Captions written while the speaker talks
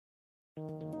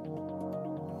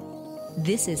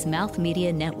This is Mouth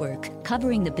Media Network,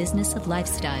 covering the business of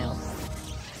lifestyle.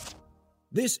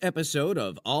 This episode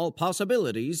of All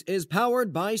Possibilities is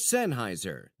powered by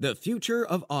Sennheiser, the future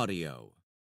of audio.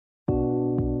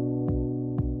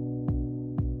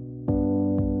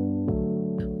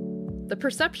 The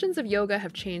perceptions of yoga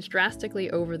have changed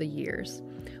drastically over the years.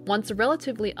 Once a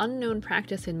relatively unknown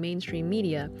practice in mainstream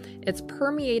media, it's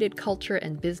permeated culture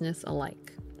and business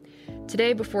alike.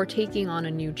 Today, before taking on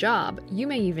a new job, you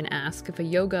may even ask if a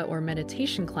yoga or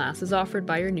meditation class is offered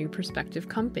by your new prospective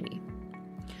company.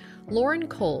 Lauren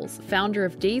Coles, founder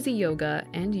of Daisy Yoga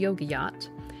and Yoga Yacht,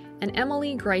 and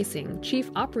Emily Greising,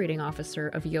 Chief Operating Officer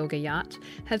of Yoga Yacht,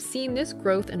 have seen this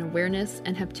growth and awareness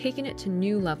and have taken it to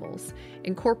new levels,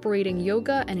 incorporating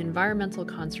yoga and environmental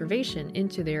conservation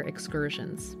into their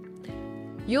excursions.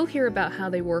 You'll hear about how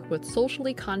they work with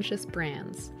socially conscious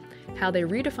brands, how they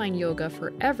redefine yoga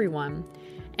for everyone,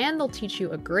 and they'll teach you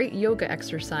a great yoga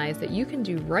exercise that you can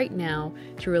do right now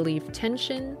to relieve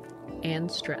tension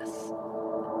and stress.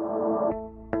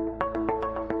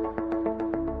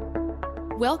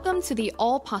 Welcome to the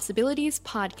All Possibilities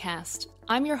podcast.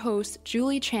 I'm your host,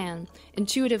 Julie Chan,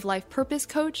 intuitive life purpose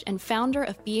coach and founder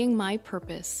of Being My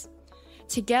Purpose.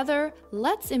 Together,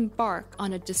 let's embark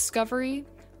on a discovery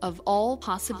of all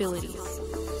possibilities.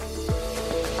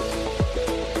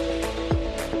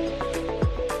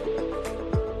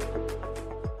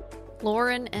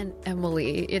 Lauren and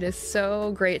Emily, it is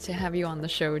so great to have you on the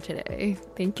show today.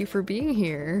 Thank you for being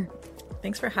here.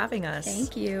 Thanks for having us.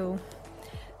 Thank you.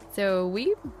 So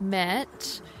we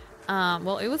met,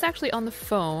 it was actually on the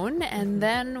phone, and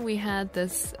then we had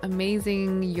this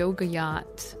amazing Yoga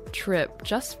Yacht trip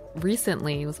just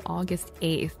recently. It was August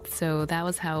 8th. So that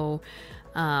was how...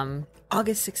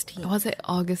 August 16th. Was it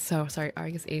August? So sorry,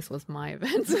 August 8th was my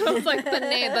event. So it was like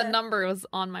the number was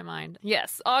on my mind.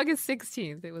 Yes, August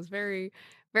 16th. It was very,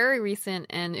 very recent,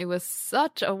 and it was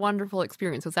such a wonderful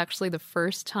experience. It was actually the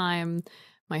first time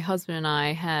my husband and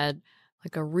I had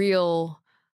like a real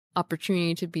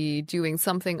opportunity to be doing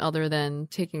something other than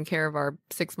taking care of our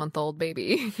 6-month-old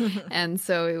baby. And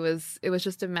so it was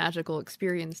just a magical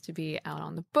experience to be out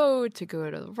on the boat, to go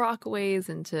to the Rockaways,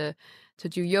 and to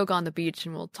do yoga on the beach.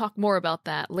 And we'll talk more about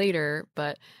that later.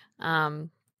 But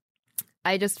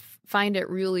I just find it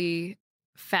really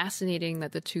fascinating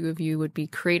that the two of you would be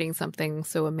creating something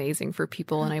so amazing for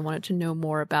people. And I wanted to know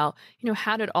more about,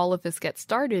 how did all of this get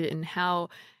started, and how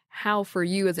for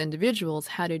you as individuals,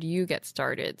 how did you get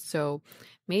started? So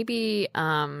maybe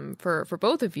for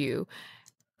both of you,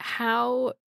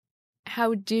 how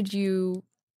did you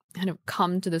kind of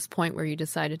come to this point where you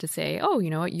decided to say, oh, you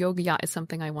know what, Yoga Yacht is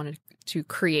something I wanted to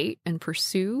create and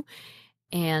pursue,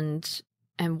 and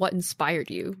what inspired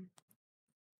you?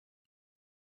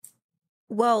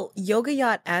 Well, Yoga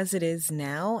Yacht as it is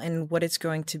now and what it's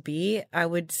going to be, I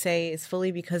would say is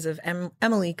fully because of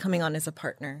Emily coming on as a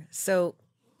partner. So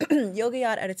Yoga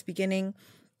Yacht at its beginning.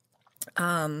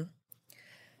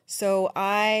 So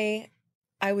I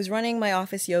was running my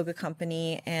office yoga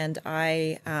company, and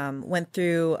I went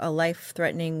through a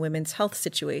life-threatening women's health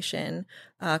situation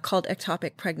called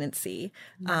ectopic pregnancy,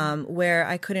 where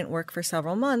I couldn't work for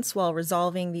several months while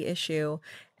resolving the issue,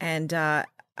 and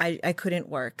I couldn't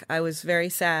work. I was very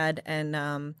sad,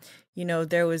 and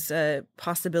there was a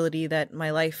possibility that my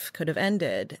life could have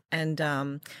ended, and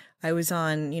I was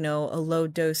on, a low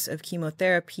dose of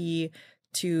chemotherapy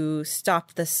to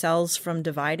stop the cells from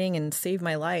dividing and save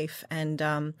my life. And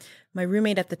my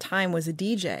roommate at the time was a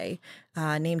DJ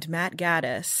named Matt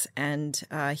Gaddis, and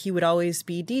he would always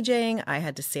be DJing. I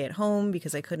had to stay at home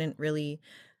because I couldn't really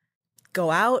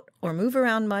go out or move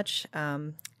around much.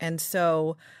 And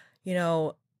so,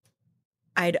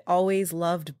 I'd always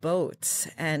loved boats,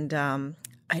 and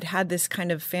I'd had this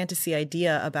kind of fantasy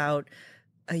idea about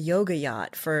a yoga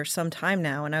yacht for some time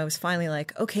now. And I was finally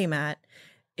like, okay, Matt,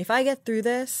 if I get through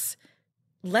this,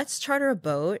 let's charter a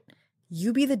boat.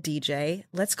 You be the DJ.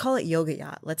 Let's call it Yoga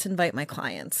Yacht. Let's invite my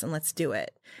clients and let's do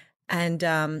it. And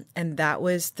that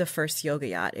was the first Yoga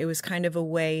Yacht. It was kind of a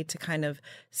way to kind of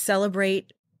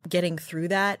celebrate getting through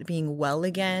that, being well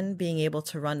again, being able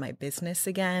to run my business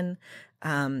again.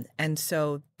 And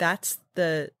so that's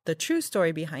the true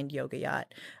story behind Yoga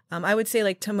Yacht. I would say,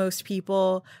 like, to most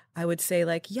people, I would say,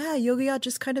 like, yeah, Yoga Yacht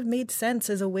just kind of made sense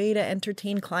as a way to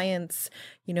entertain clients,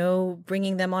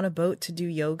 bringing them on a boat to do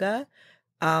yoga.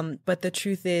 But the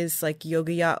truth is, like,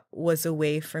 Yoga Yacht was a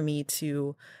way for me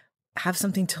to have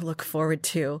something to look forward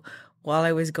to while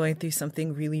I was going through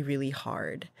something really, really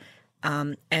hard.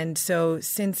 And so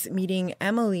since meeting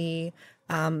Emily,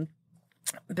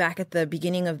 back at the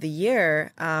beginning of the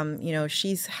year,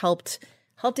 she's helped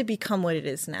it become what it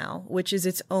is now, which is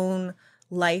its own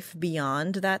life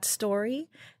beyond that story.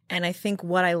 And I think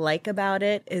what I like about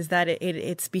it is that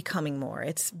it's becoming more.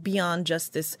 It's beyond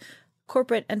just this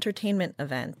corporate entertainment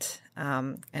event.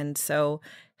 And so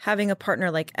having a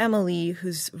partner like Emily,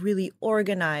 who's really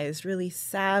organized, really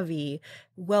savvy,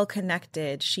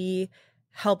 well-connected, she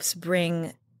helps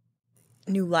bring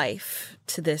new life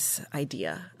to this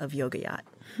idea of Yoga Yacht.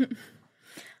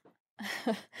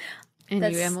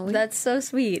 And you, Emily? That's so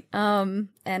sweet. And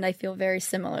I feel very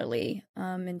similarly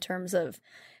in terms of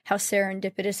how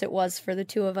serendipitous it was for the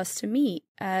two of us to meet,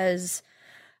 as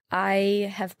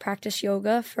I have practiced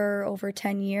yoga for over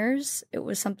 10 years. It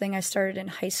was something I started in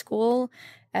high school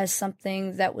as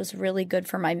something that was really good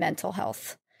for my mental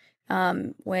health,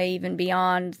 way even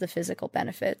beyond the physical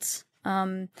benefits,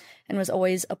 and was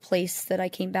always a place that I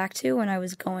came back to when I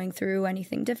was going through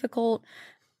anything difficult.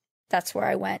 That's where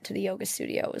I went to the yoga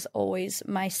studio. It was always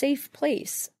my safe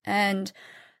place. And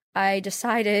I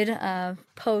decided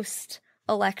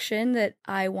post-election that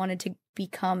I wanted to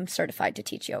become certified to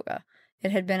teach yoga.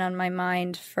 It had been on my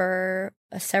mind for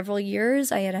several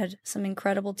years. I had had some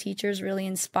incredible teachers really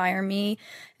inspire me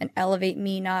and elevate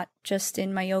me, not just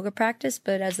in my yoga practice,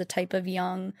 but as the type of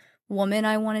young woman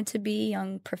I wanted to be,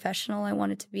 young professional I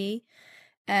wanted to be.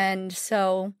 And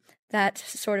so that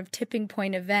sort of tipping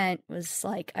point event was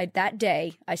like, that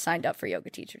day I signed up for yoga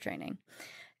teacher training.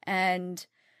 And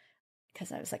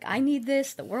because I was like, I need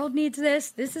this, the world needs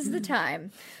this is the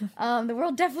time. The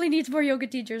world definitely needs more yoga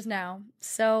teachers now.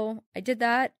 So I did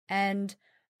that, and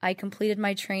I completed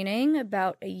my training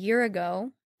about a year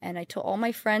ago, and I told all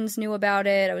my friends knew about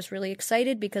it. I was really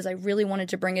excited because I really wanted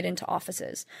to bring it into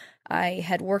offices. I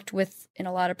had worked in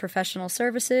a lot of professional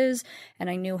services, and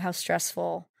I knew how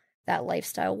stressful that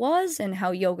lifestyle was and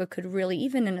how yoga could really,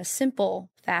 even in a simple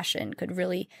fashion, could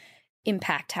really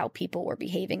impact how people were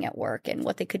behaving at work and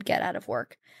what they could get out of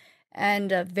work.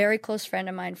 And a very close friend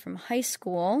of mine from high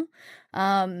school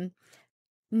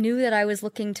knew that I was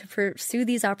looking to pursue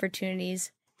these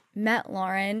opportunities, met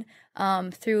Lauren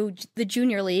through the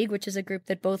Junior League, which is a group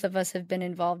that both of us have been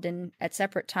involved in at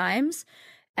separate times.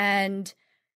 And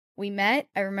we met.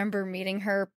 I remember meeting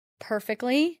her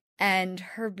perfectly and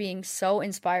her being so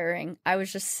inspiring. I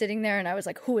was just sitting there and I was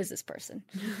like, who is this person?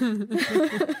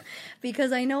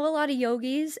 Because I know a lot of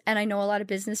yogis and I know a lot of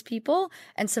business people,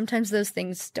 and sometimes those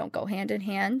things don't go hand in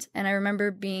hand. And I remember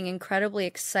being incredibly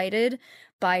excited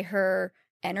by her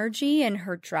energy and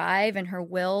her drive and her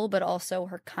will, but also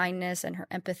her kindness and her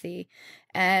empathy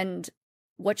and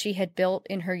what she had built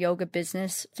in her yoga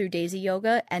business through Daisy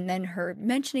Yoga. And then her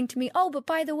mentioning to me, oh, but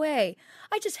by the way,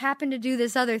 I just happened to do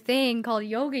this other thing called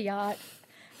Yoga Yacht.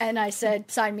 And I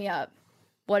said, sign me up.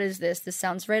 What is this? This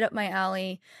sounds right up my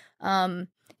alley,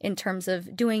 in terms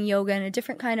of doing yoga in a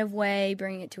different kind of way,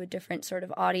 bringing it to a different sort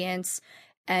of audience.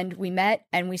 And we met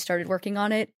and we started working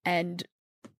on it. And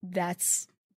that's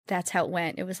how it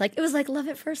went. It was like love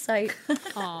at first sight.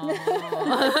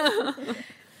 Aww.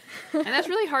 And that's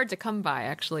really hard to come by,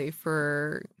 actually,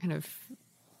 for kind of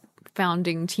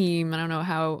founding team. I don't know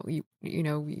how you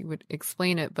would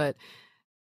explain it, but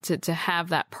to have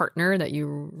that partner that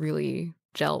you really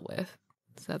gel with.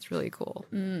 So that's really cool.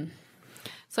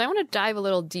 So I want to dive a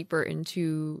little deeper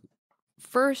into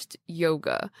first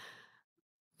yoga.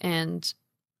 And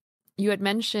you had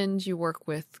mentioned you work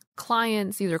with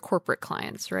clients, these are corporate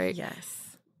clients, right?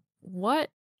 Yes. What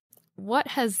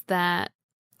has that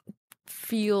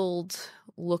field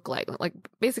look like? Like,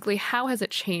 basically, how has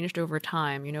it changed over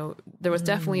time? You know, there was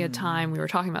definitely a time, we were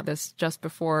talking about this just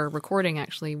before recording,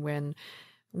 actually, when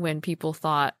people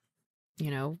thought,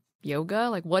 yoga,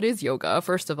 like, what is yoga,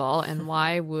 first of all, and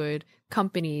why would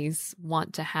companies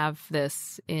want to have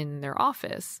this in their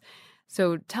office?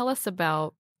 So tell us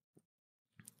about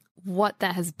what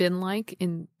that has been like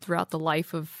throughout the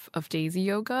life of Daisy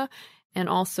Yoga, and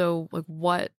also like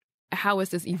how is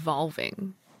this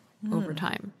evolving over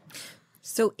time?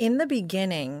 So in the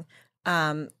beginning,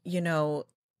 I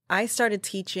started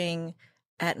teaching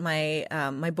at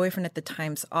my boyfriend at the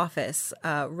time's office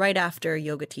right after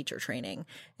yoga teacher training.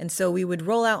 And so we would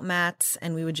roll out mats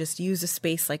and we would just use a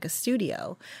space like a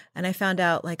studio. And I found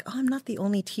out I'm not the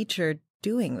only teacher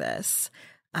doing this.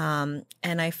 And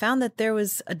I found that there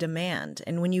was a demand.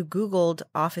 And when you Googled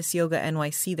Office Yoga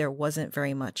NYC, there wasn't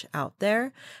very much out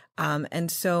there.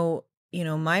 And so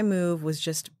my move was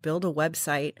just build a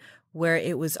website where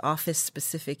it was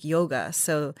office-specific yoga.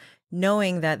 So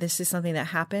knowing that this is something that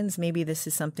happens, maybe this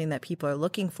is something that people are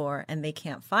looking for and they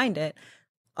can't find it,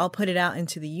 I'll put it out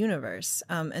into the universe.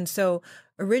 And so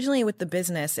originally with the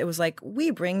business, it was like,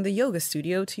 we bring the yoga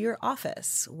studio to your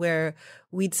office, where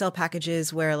we'd sell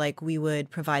packages where like we would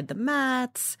provide the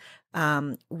mats.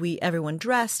 Everyone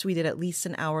dressed. We did at least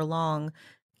an hour long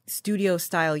studio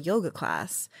style yoga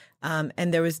class.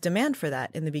 And there was demand for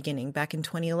that in the beginning back in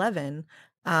 2011.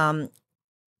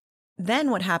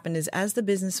 Then what happened is, as the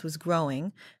business was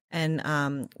growing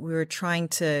and we were trying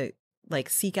to like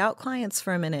seek out clients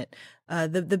for a minute,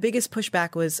 the biggest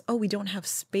pushback was, oh, we don't have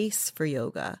space for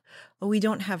yoga. Oh, we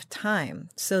don't have time.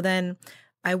 So then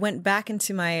I went back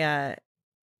into my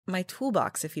my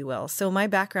toolbox, if you will. So my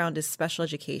background is special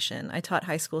education. I taught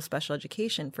high school special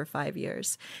education for 5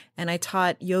 years, and I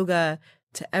taught yoga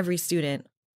to every student,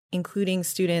 including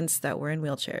students that were in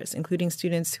wheelchairs, including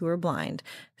students who were blind,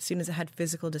 students that had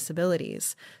physical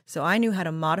disabilities. So I knew how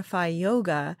to modify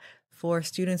yoga for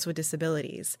students with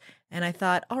disabilities. And I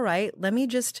thought, all right, let me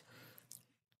just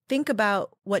think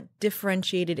about what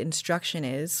differentiated instruction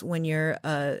is when you're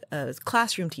a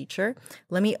classroom teacher.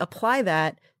 Let me apply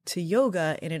that to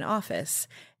yoga in an office.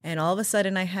 And all of a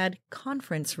sudden I had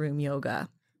conference room yoga.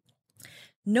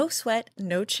 No sweat,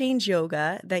 no change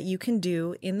yoga that you can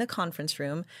do in the conference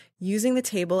room using the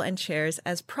table and chairs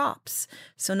as props.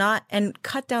 And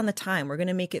cut down the time. We're going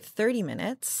to make it 30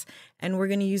 minutes, and we're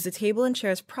going to use the table and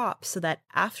chairs props so that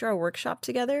after our workshop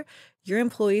together, your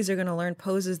employees are going to learn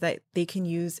poses that they can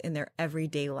use in their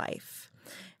everyday life.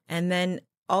 And then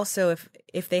also,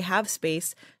 if they have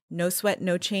space, no sweat,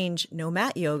 no change, no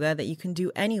mat yoga that you can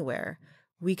do anywhere.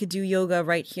 We could do yoga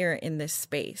right here in this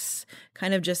space,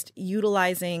 kind of just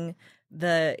utilizing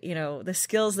the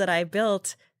skills that I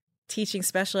built teaching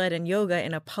special ed and yoga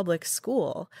in a public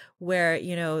school where,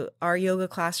 our yoga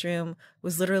classroom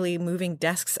was literally moving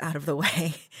desks out of the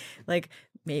way. Like,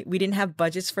 we didn't have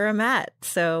budgets for a mat.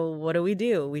 So what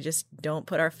do? We just don't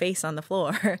put our face on the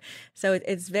floor. So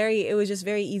it was just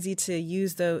very easy to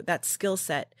use that skill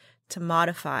set to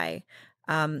modify.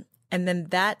 And then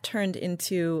that turned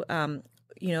into,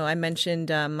 I mentioned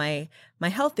my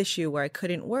health issue where I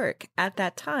couldn't work. At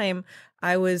that time,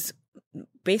 I was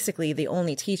basically the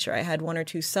only teacher. I had 1 or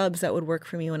 2 subs that would work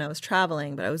for me when I was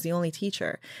traveling, but I was the only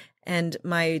teacher. And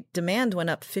my demand went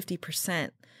up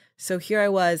 50%. So here I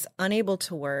was, unable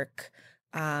to work,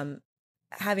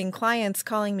 having clients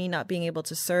calling me, not being able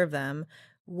to serve them.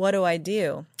 What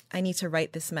do? I need to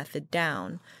write this method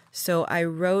down. So I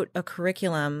wrote a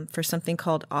curriculum for something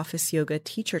called Office Yoga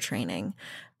Teacher Training.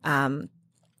 And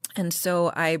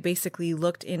so I basically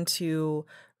looked into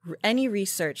any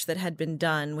research that had been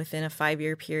done within a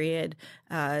 5-year period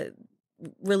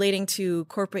relating to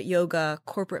corporate yoga,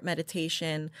 corporate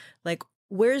meditation, like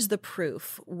where's the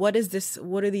proof? What do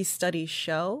these studies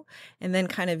show? And then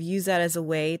kind of use that as a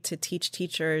way to teach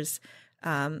teachers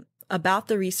about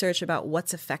the research, about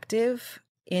what's effective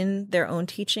in their own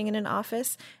teaching in an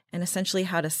office, and essentially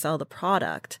how to sell the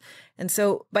product. And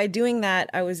so by doing that,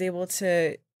 I was able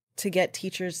to get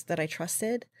teachers that I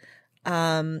trusted.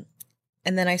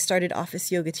 And then I started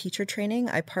Office Yoga Teacher Training.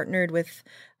 I partnered with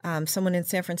someone in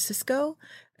San Francisco,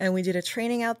 and we did a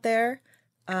training out there.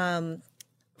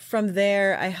 From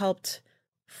there, I helped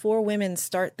 4 women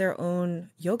start their own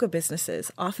yoga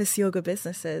businesses, office yoga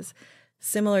businesses,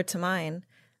 similar to mine.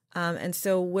 And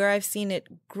so where I've seen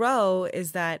it grow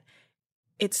is that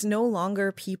it's no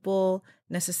longer people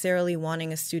necessarily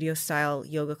wanting a studio style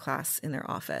yoga class in their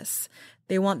office.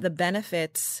 They want the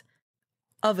benefits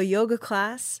of a yoga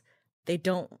class. They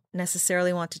don't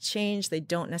necessarily want to change. They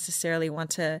don't necessarily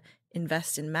want to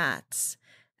invest in mats.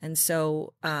 And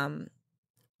so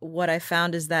what I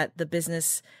found is that the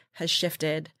business has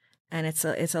shifted, and it's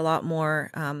a lot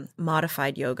more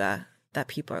modified yoga that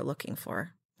people are looking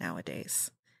for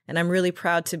nowadays. And I'm really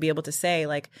proud to be able to say,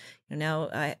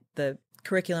 now the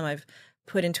curriculum I've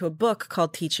put into a book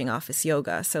called Teaching Office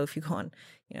Yoga. So if you go on,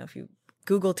 if you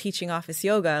Google Teaching Office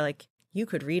Yoga, you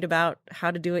could read about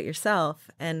how to do it yourself.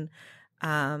 And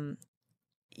I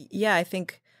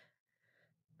think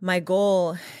my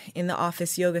goal in the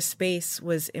office yoga space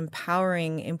was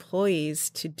empowering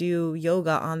employees to do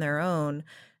yoga on their own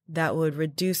that would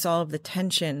reduce all of the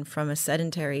tension from a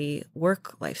sedentary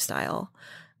work lifestyle.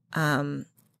 And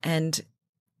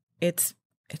it's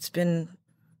been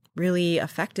really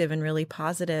effective and really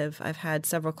positive. I've had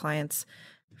several clients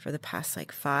for the past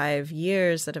 5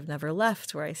 years that have never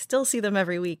left, where I still see them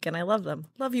every week, and I love them.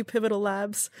 Love you, Pivotal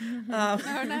Labs. Oh,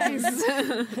 nice.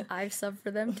 I've subbed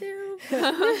for them too.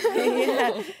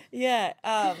 Yeah.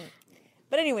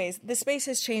 But anyways, the space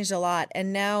has changed a lot.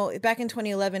 And now, back in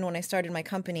 2011, when I started my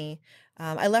company,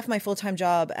 I left my full-time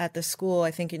job at the school,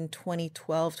 I think in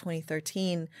 2012,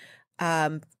 2013.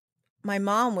 My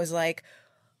mom was like,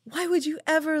 why would you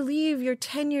ever leave your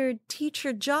tenured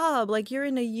teacher job? Like, you're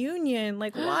in a union.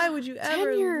 Like, why would you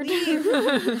ever leave?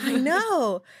 I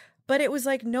know. But it was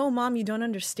like, no, Mom, you don't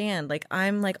understand. Like,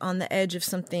 I'm like on the edge of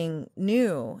something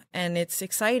new and it's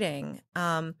exciting.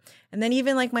 And then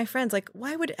even like my friends, like,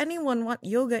 why would anyone want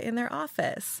yoga in their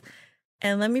office?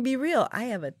 And let me be real, I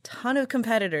have a ton of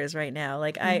competitors right now.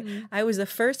 Like I was the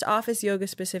first office yoga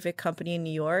specific company in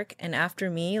New York. And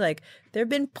after me, like there have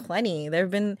been plenty. There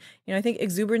have been, I think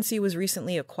Exuberancy was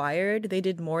recently acquired. They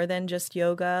did more than just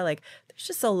yoga. Like there's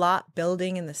just a lot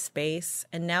building in the space.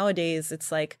 And nowadays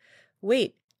it's like,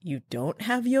 wait, you don't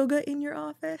have yoga in your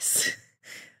office?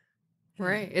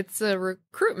 Right. It's a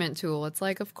recruitment tool. It's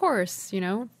like, of course,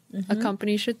 a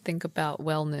company should think about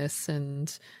wellness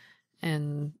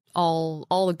and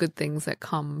all the good things that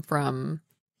come from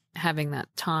having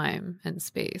that time and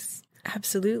space.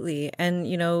 Absolutely. And,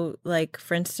 like,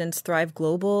 for instance, Thrive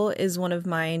Global is one of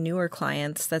my newer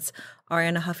clients. That's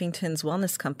Arianna Huffington's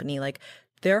wellness company. Like,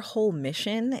 their whole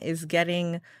mission is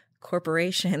getting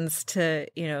corporations to,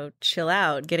 chill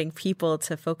out, getting people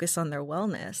to focus on their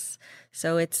wellness.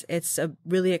 So it's a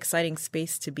really exciting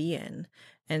space to be in.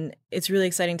 And it's really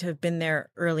exciting to have been there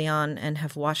early on and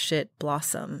have watched it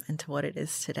blossom into what it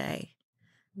is today.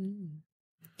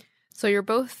 So you're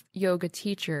both yoga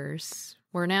teachers.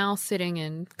 We're now sitting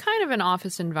in kind of an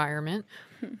office environment.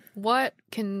 What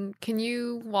can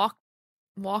you walk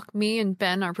me and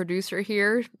Ben, our producer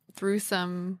here, through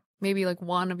some, maybe like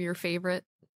one of your favorite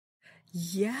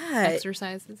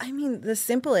exercises? I mean, the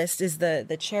simplest is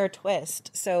the chair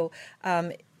twist. So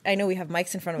I know we have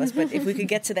mics in front of us, but if we could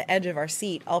get to the edge of our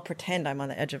seat, I'll pretend I'm on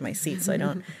the edge of my seat so I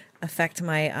don't affect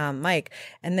my mic.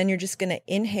 And then you're just going to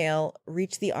inhale,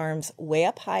 reach the arms way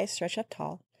up high, stretch up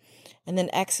tall. And then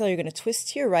exhale, you're going to twist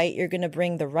to your right. You're going to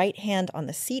bring the right hand on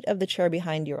the seat of the chair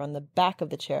behind you or on the back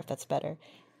of the chair, if that's better.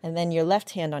 And then your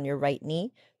left hand on your right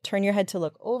knee. Turn your head to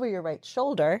look over your right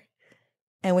shoulder.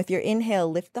 And with your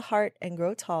inhale, lift the heart and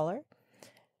grow taller.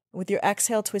 With your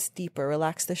exhale, twist deeper.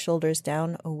 Relax the shoulders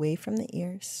down away from the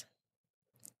ears.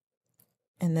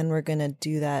 And then we're going to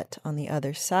do that on the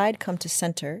other side. Come to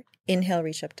center. Inhale,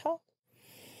 reach up tall.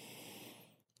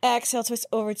 Exhale, twist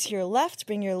over to your left.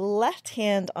 Bring your left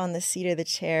hand on the seat of the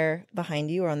chair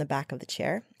behind you or on the back of the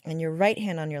chair. And your right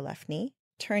hand on your left knee.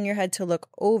 Turn your head to look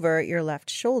over your left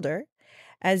shoulder.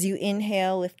 As you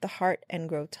inhale, lift the heart and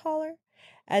grow taller.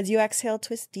 As you exhale,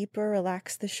 twist deeper,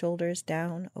 relax the shoulders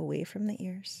down away from the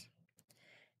ears.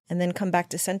 And then come back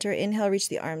to center. Inhale, reach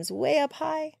the arms way up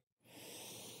high.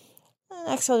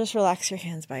 And exhale, just relax your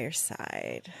hands by your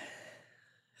side.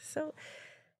 So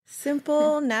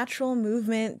simple, natural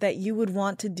movement that you would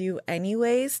want to do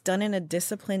anyways, done in a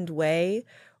disciplined way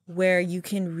where you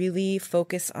can really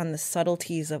focus on the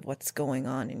subtleties of what's going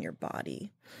on in your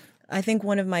body. I think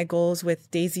one of my goals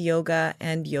with Daisy Yoga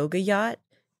and Yoga Yacht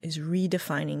is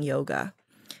redefining yoga.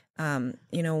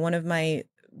 One of my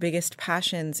biggest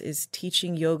passions is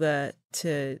teaching yoga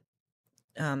to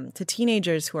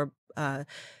teenagers who are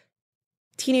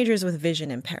teenagers with vision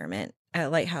impairment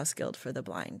at Lighthouse Guild for the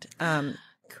Blind.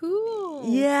 Cool.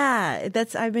 Yeah,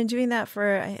 I've been doing that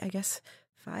for I guess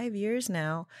 5 years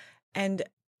now, and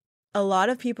a lot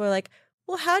of people are like,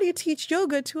 "Well, how do you teach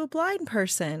yoga to a blind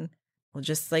person?" Well,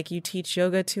 just like you teach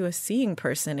yoga to a seeing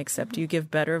person, except you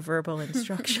give better verbal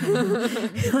instruction.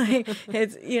 Like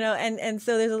it's, and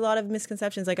so there's a lot of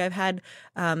misconceptions. Like I've had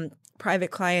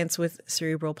private clients with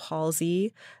cerebral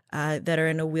palsy that are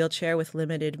in a wheelchair with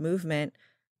limited movement.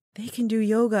 They can do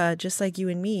yoga just like you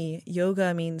and me.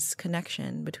 Yoga means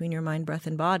connection between your mind, breath,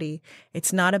 and body.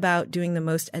 It's not about doing the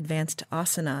most advanced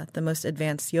asana, the most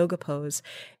advanced yoga pose.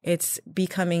 It's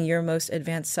becoming your most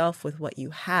advanced self with what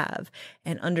you have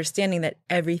and understanding that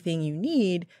everything you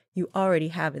need, you already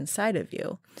have inside of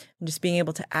you. And just being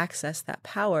able to access that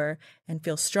power and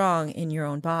feel strong in your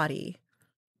own body,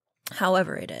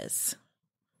 however it is.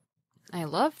 I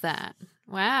love that.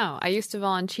 Wow. I used to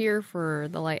volunteer for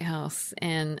the Lighthouse,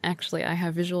 and actually I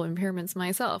have visual impairments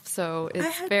myself. So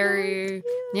it's very,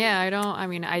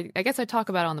 I guess I talk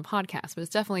about it on the podcast, but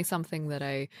it's definitely something that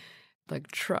I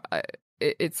like try.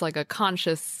 It's like a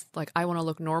conscious, like I want to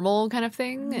look normal kind of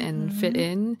thing and fit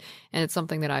in. And it's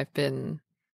something that I've been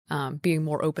being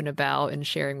more open about and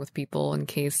sharing with people in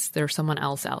case there's someone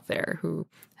else out there who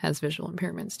has visual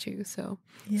impairments too. So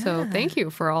thank you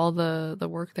for all the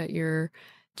work that you're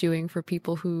doing for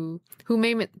people who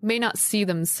may not see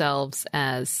themselves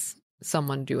as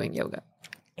someone doing yoga.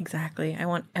 Exactly. I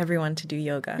want everyone to do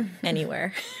yoga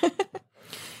anywhere.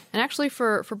 And actually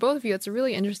for both of you, it's a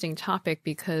really interesting topic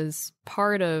because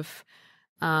part of,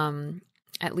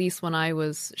 at least when I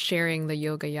was sharing the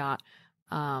Yoga Yacht,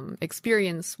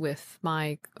 experience with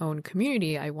my own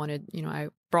community, I wanted, I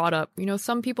brought up,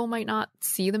 some people might not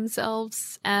see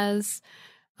themselves as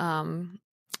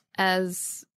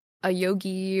a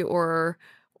yogi, or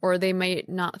they might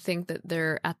not think that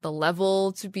they're at the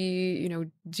level to be,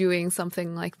 doing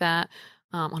something like that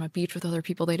on a beach with other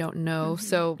people they don't know. Mm-hmm.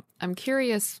 So I'm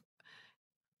curious,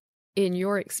 in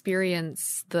your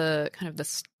experience, the kind of the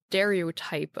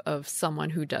stereotype of someone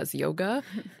who does yoga,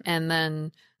 and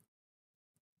then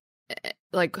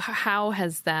like how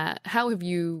have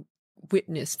you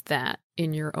witnessed that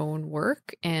in your own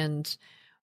work, and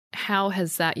how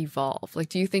has that evolved? Like,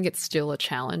 do you think it's still a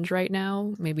challenge right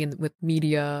now, maybe with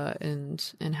media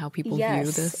and how people view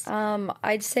this?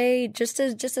 I'd say just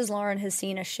as Lauren has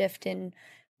seen a shift in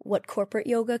what corporate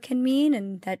yoga can mean,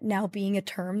 and that now being a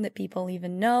term that people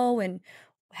even know, and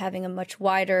having a much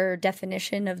wider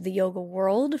definition of the yoga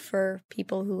world for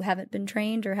people who haven't been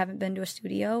trained or haven't been to a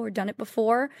studio or done it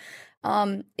before,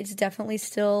 it's definitely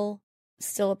still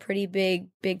a pretty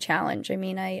big challenge. I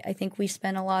mean, I think we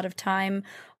spent a lot of time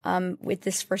with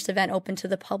this first event open to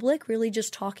the public, really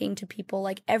just talking to people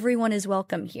like everyone is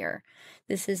welcome here.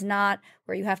 This is not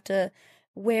where you have to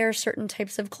wear certain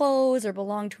types of clothes or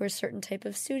belong to a certain type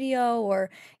of studio or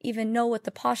even know what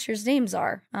the postures names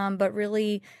are, but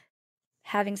really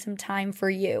having some time for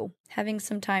you, having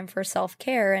some time for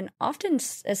self-care. And often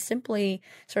as simply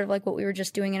sort of like what we were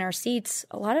just doing in our seats,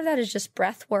 a lot of that is just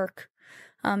breath work,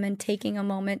 and taking a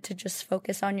moment to just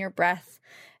focus on your breath,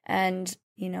 and,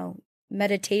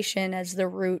 meditation as the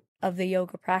root of the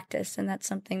yoga practice. And that's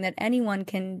something that anyone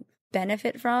can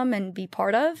benefit from and be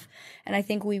part of. And I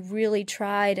think we really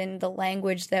tried in the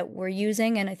language that we're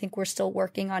using, and I think we're still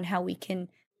working on how we can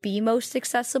be most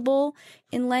accessible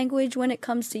in language when it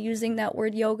comes to using that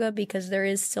word yoga, because there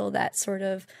is still that sort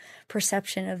of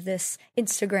perception of this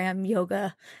Instagram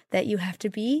yoga that you have to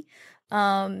be.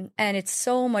 And it's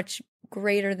so much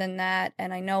greater than that.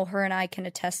 And I know her and I can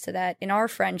attest to that in our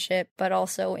friendship, but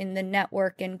also in the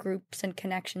network and groups and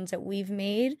connections that we've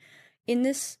made in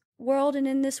this world and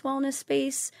in this wellness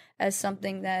space, as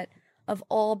something that of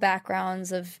all backgrounds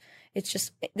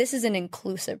this is an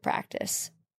inclusive practice.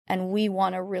 And we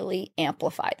want to really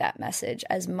amplify that message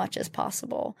as much as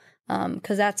possible,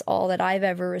 because that's all that I've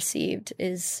ever received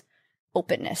is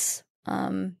openness,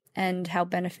 and how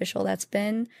beneficial that's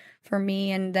been for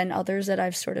me, and then others that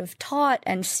I've sort of taught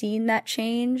and seen that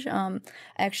change.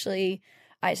 Actually,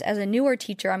 as a newer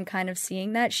teacher, I'm kind of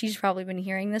seeing that. She's probably been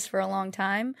hearing this for a long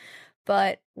time.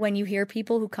 But when you hear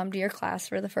people who come to your class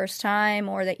for the first time,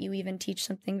 or that you even teach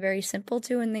something very simple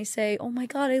to, and they say, "Oh my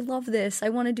God, I love this. I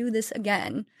want to do this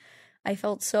again. I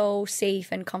felt so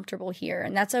safe and comfortable here."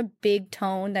 And that's a big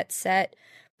tone that's set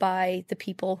by the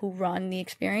people who run the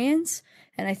experience.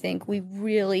 And I think we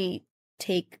really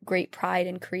take great pride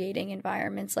in creating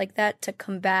environments like that to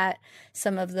combat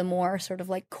some of the more sort of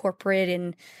like corporate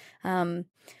and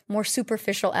more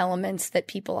superficial elements that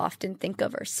people often think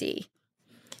of or see.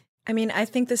 I mean, I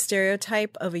think the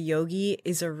stereotype of a yogi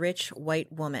is a rich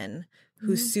white woman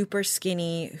who's super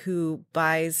skinny, who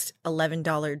buys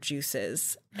 $11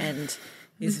 juices and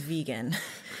is vegan.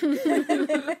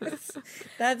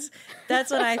 That's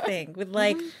what I think, with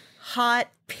like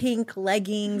hot pink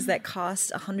leggings that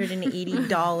cost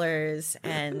 $180,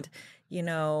 and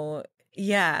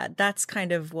that's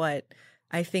kind of what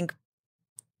I think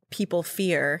people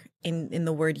fear in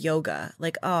the word yoga.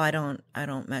 Like, oh, I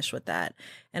don't mesh with that.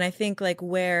 And I think like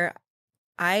where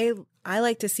I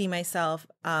like to see myself,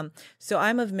 so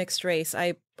I'm of mixed race.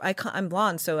 I'm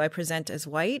blonde, so I present as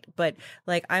white, but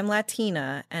like I'm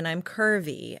Latina and I'm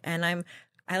curvy, and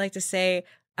I like to say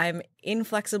I'm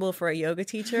inflexible for a yoga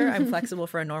teacher. I'm flexible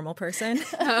for a normal person.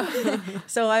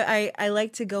 So I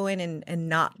like to go in and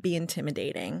not be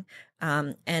intimidating,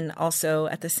 and also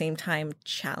at the same time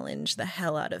challenge the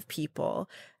hell out of people,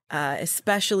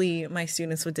 especially my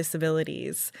students with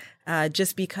disabilities,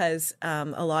 just because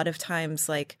a lot of times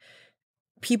like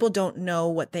people don't know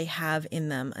what they have in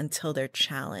them until they're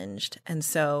challenged. And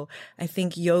so I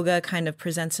think yoga kind of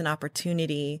presents an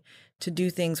opportunity to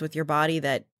do things with your body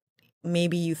that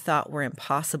maybe you thought were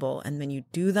impossible, and then you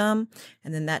do them,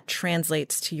 and then that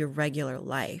translates to your regular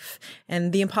life.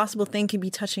 And the impossible thing can be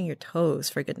touching your toes,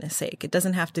 for goodness sake. It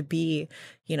doesn't have to be,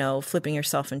 flipping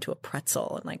yourself into a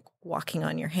pretzel and like walking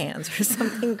on your hands or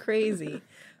something crazy.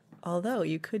 Although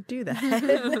you could do that.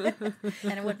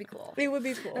 And it would be cool. It would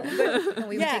be cool. And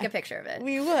we would take a picture of it.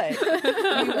 We would.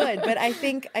 But I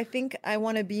think I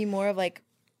want to be more of like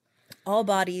all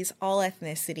bodies, all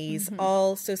ethnicities,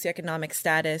 all socioeconomic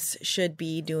status should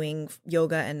be doing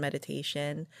yoga and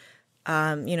meditation.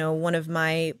 One of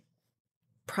my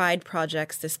Pride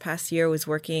projects this past year was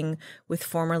working with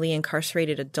formerly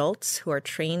incarcerated adults who are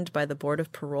trained by the Board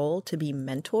of Parole to be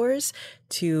mentors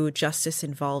to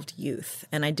justice-involved youth.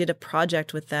 And I did a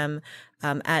project with them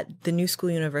at the New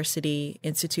School University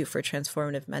Institute for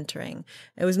Transformative Mentoring.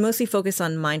 It was mostly focused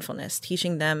on mindfulness,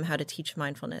 teaching them how to teach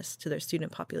mindfulness to their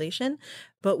student population.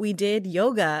 But we did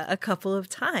yoga a couple of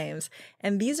times.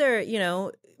 And these are,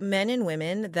 men and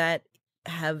women that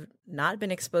have not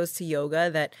been exposed to yoga,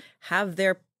 that have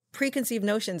their preconceived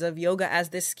notions of yoga as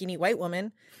this skinny white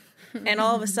woman, and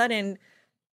all of a sudden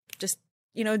just,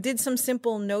 did some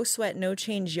simple no sweat, no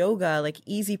change yoga, like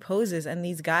easy poses. And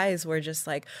these guys were just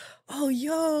like,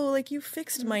 oh, like you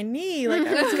fixed my knee. Like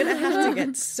I was going to have to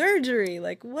get surgery.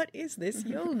 Like, what is this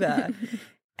yoga?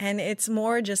 And it's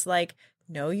more just like,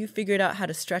 no, you figured out how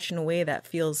to stretch in a way that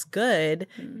feels good,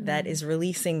 that is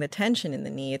releasing the tension in the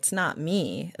knee. It's not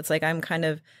me. It's like I'm kind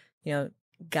of,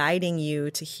 guiding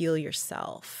you to heal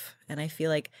yourself. And I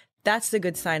feel like that's the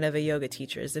good sign of a yoga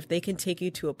teacher, is if they can take you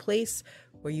to a place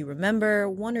where you remember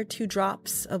 1 or 2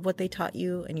 drops of what they taught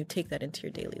you and you take that into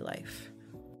your daily life.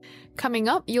 Coming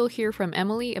up, you'll hear from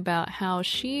Emily about how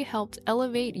she helped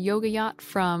elevate Yoga Yacht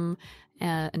from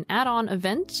an add-on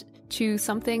event to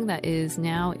something that is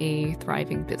now a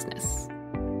thriving business.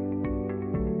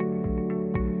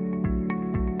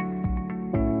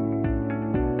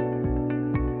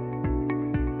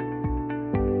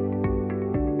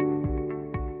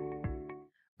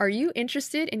 Are you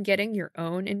interested in getting your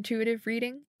own intuitive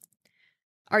reading?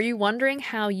 Are you wondering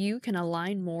how you can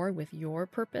align more with your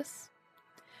purpose?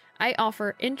 I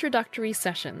offer introductory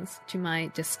sessions to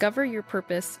my Discover Your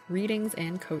Purpose readings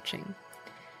and coaching.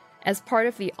 As part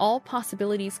of the All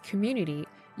Possibilities community,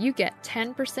 you get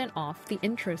 10% off the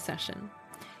intro session.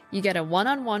 You get a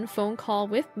one-on-one phone call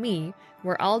with me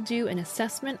where I'll do an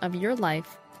assessment of your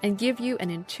life and give you an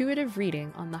intuitive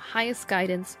reading on the highest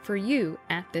guidance for you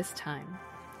at this time.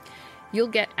 You'll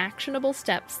get actionable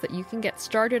steps that you can get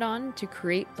started on to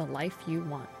create the life you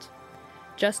want.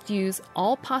 Just use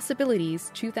All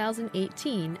Possibilities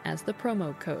 2018 as the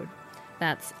promo code.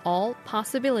 That's All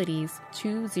Possibilities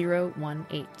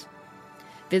 2018.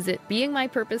 Visit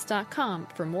beingmypurpose.com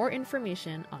for more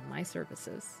information on my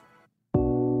services.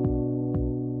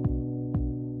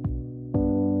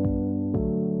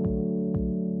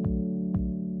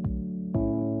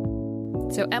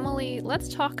 So Emily, let's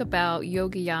talk about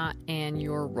Yoga Yacht and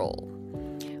your role.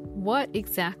 What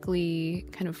exactly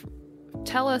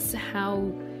tell us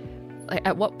how,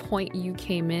 at what point you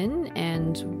came in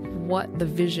and what the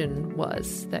vision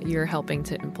was that you're helping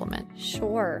to implement?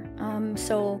 Sure.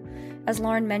 So as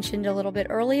Lauren mentioned a little bit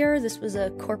earlier, this was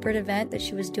a corporate event that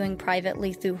she was doing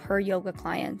privately through her yoga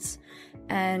clients.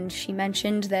 And she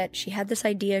mentioned that she had this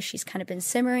idea. She's kind of been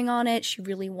simmering on it. She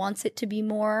really wants it to be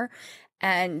more.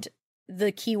 And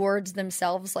the keywords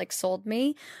themselves sold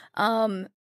me. I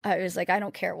was like, I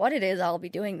don't care what it is, I'll be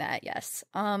doing that. Yes.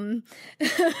 And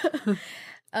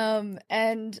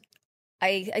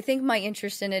I think my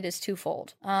interest in it is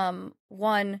twofold.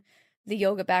 One, the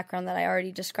yoga background that I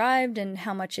already described and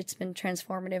how much it's been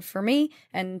transformative for me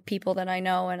and people that I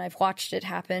know, and I've watched it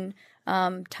happen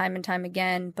time and time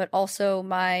again, but also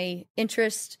my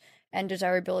interest and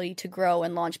desirability to grow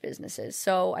and launch businesses.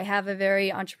 So I have a very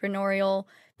entrepreneurial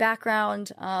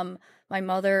background. My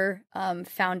mother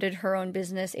founded her own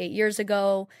business 8 years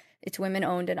ago. It's women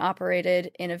owned and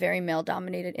operated in a very male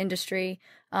dominated industry.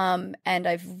 And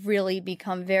I've really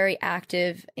become very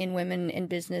active in women in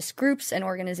business groups and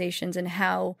organizations and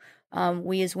how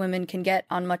we as women can get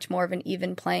on much more of an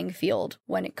even playing field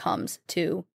when it comes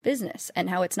to business, and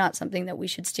how it's not something that we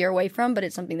should steer away from, but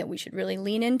it's something that we should really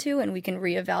lean into, and we can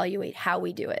reevaluate how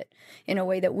we do it in a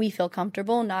way that we feel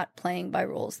comfortable, not playing by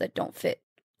rules that don't fit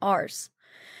ours.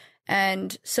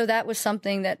 And so that was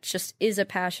something that just is a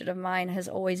passion of mine, has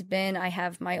always been. I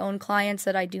have my own clients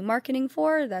that I do marketing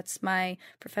for. That's my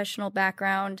professional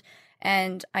background.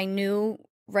 And I knew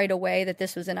right away that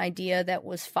this was an idea that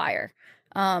was fire.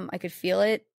 I could feel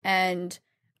it, and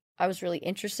I was really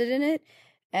interested in it.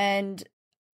 And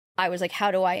I was like,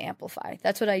 how do I amplify?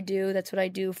 That's what I do. That's what I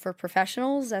do for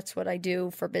professionals. That's what I do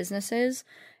for businesses.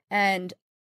 And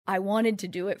I wanted to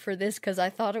do it for this because I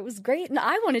thought it was great, and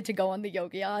I wanted to go on the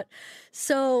Yoga Yacht.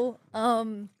 So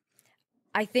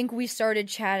I think we started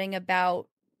chatting about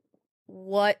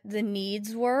what the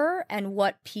needs were and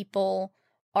what people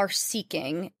are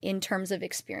seeking in terms of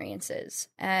experiences.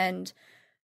 And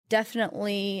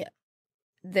definitely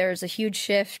there's a huge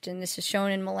shift, and this is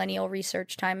shown in millennial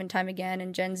research time and time again,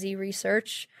 and Gen Z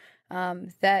research,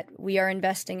 that we are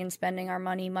investing and spending our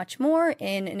money much more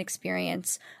in an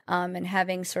experience, and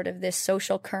having sort of this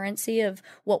social currency of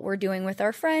what we're doing with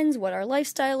our friends, what our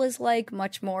lifestyle is like,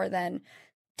 much more than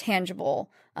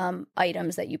tangible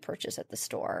items that you purchase at the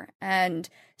store. And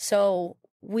so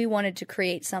we wanted to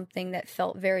create something that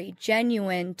felt very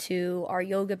genuine to our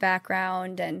yoga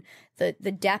background and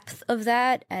the depth of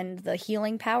that and the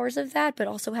healing powers of that, but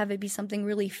also have it be something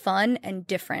really fun and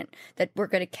different that we're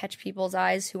going to catch people's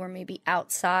eyes who are maybe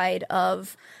outside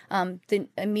of the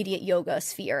immediate yoga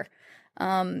sphere.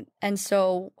 And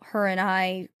so her and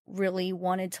I really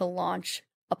wanted to launch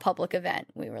a public event.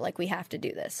 We were like, we have to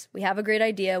do this. We have a great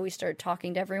idea. We started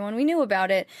talking to everyone we knew about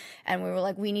it. And we were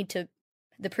like,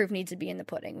 the proof needs to be in the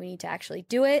pudding. We need to actually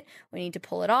do it. We need to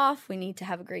pull it off. We need to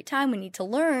have a great time. We need to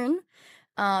learn.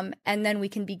 And then we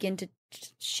can begin to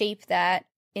shape that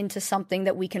into something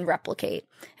that we can replicate.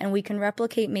 And we can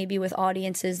replicate maybe with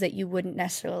audiences that you wouldn't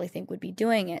necessarily think would be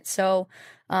doing it. So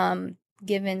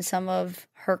given some of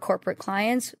her corporate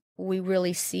clients, we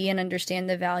really see and understand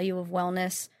the value of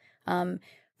wellness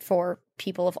for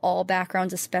people of all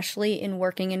backgrounds, especially in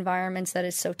working environments that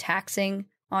is so taxing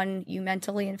on you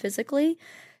mentally and physically.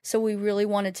 So we really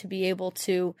wanted to be able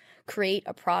to create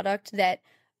a product that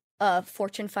a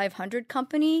Fortune 500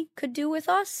 company could do with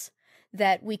us,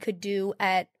 that we could do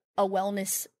at a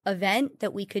wellness event,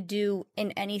 that we could do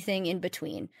in anything in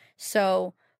between.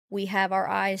 So we have our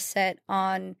eyes set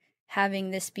on having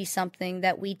this be something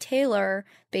that we tailor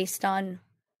based on,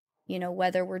 you know,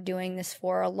 whether we're doing this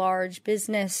for a large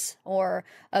business or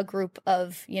a group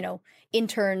of, you know,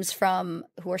 interns from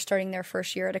who are starting their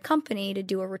first year at a company to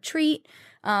do a retreat,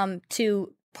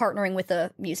 to partnering with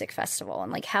a music festival.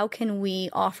 And like, how can we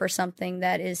offer something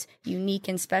that is unique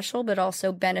and special, but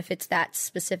also benefits that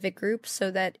specific group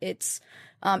so that it's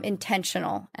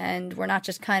intentional and we're not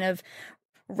just kind of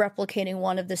replicating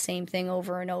one of the same thing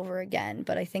over and over again.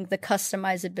 But I think the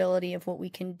customizability of what we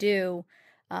can do,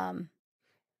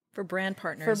 for brand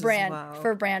partners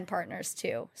for brand partners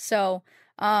too. So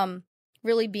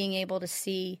really being able to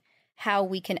see how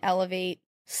we can elevate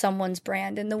someone's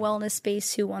brand in the wellness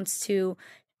space who wants to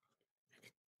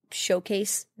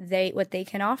showcase what they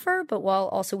can offer, but while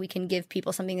also we can give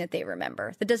people something that they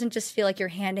remember. That doesn't just feel like you're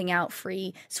handing out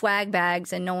free swag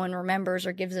bags and no one remembers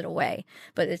or gives it away,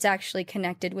 but it's actually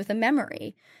connected with a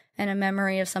memory. And a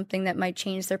memory of something that might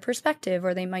change their perspective,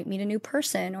 or they might meet a new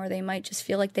person, or they might just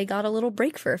feel like they got a little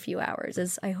break for a few hours,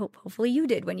 as hopefully you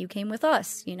did when you came with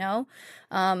us, you know?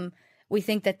 We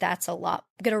think that that's going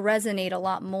to resonate a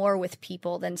lot more with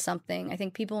people than something. I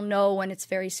think people know when it's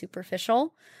very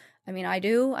superficial. I mean, I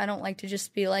do. I don't like to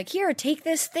just be like, here, take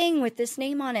this thing with this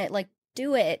name on it. Like,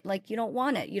 do it. Like, you don't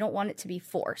want it. You don't want it to be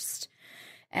forced.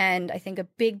 And I think a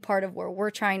big part of where we're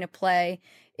trying to play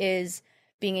is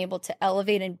being able to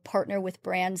elevate and partner with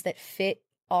brands that fit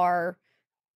our,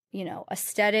 you know,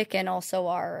 aesthetic and also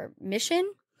our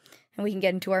mission. And we can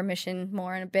get into our mission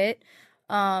more in a bit.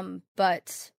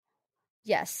 But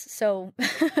yes, so I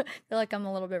feel like I'm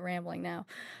a little bit rambling now.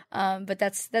 But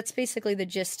that's basically the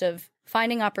gist of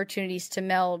finding opportunities to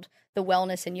meld the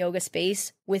wellness and yoga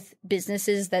space with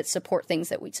businesses that support things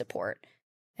that we support.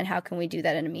 And how can we do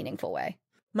that in a meaningful way?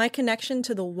 My connection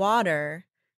to the water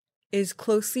is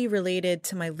closely related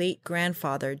to my late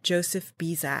grandfather, Joseph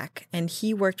Bizak, and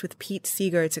he worked with Pete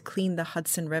Seeger to clean the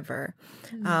Hudson River.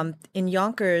 In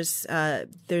Yonkers,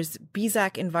 there's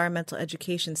Bizak Environmental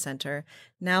Education Center.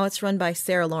 Now it's run by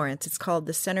Sarah Lawrence. It's called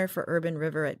the Center for Urban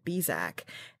River at Bizak.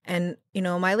 And, you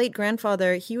know, my late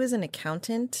grandfather, he was an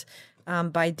accountant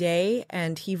by day,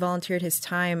 and he volunteered his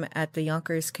time at the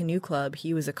Yonkers Canoe Club.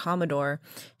 He was a Commodore.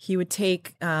 He would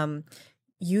take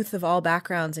youth of all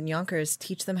backgrounds in Yonkers,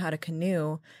 teach them how to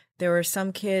canoe. There were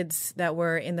some kids that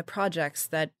were in the projects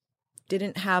that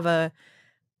didn't have a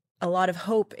lot of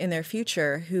hope in their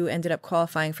future who ended up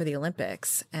qualifying for the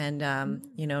Olympics. And,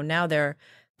 you know, now they're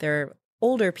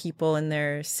older people in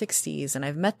their 60s, and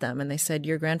I've met them, and they said,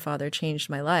 your grandfather changed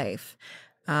my life.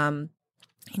 You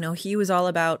know, he was all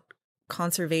about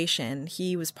conservation.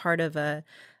 He was part of a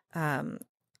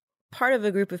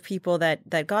group of people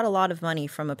that got a lot of money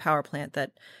from a power plant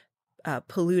that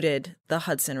polluted the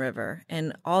Hudson River,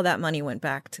 and all that money went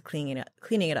back to cleaning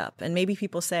it up. And maybe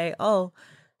people say, oh,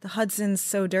 the Hudson's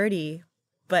so dirty,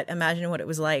 but imagine what it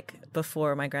was like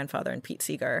before my grandfather and Pete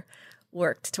Seeger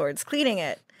worked towards cleaning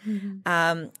it.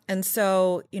 Mm-hmm. And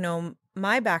so, you know,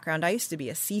 my background, I used to be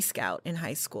a Sea Scout in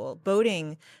high school.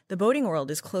 The boating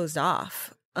world is closed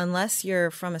off. Unless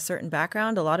you're from a certain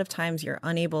background, a lot of times you're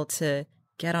unable to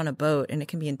get on a boat, and it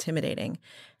can be intimidating.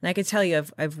 And I could tell you,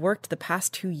 I've worked the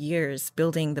past 2 years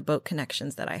building the boat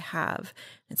connections that I have.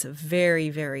 It's a very,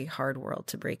 very hard world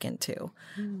to break into.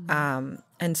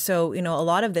 And so, a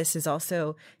lot of this is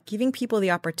also giving people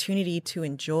the opportunity to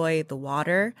enjoy the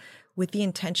water with the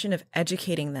intention of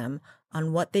educating them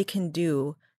on what they can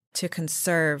do to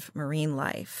conserve marine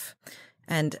life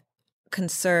and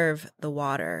conserve the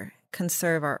water,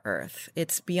 conserve our earth.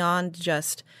 It's beyond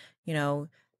just,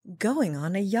 going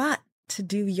on a yacht to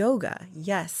do yoga.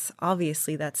 Yes,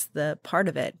 obviously that's the part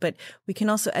of it, but we can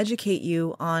also educate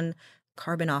you on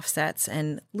carbon offsets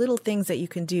and little things that you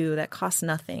can do that cost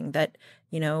nothing, that,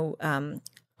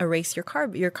 erase your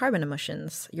carbon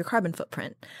emissions, your carbon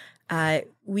footprint.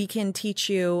 We can teach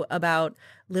you about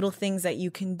little things that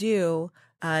you can do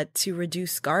to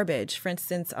reduce garbage. For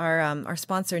instance, our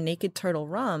sponsor, Naked Turtle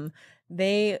Rum,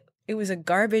 it was a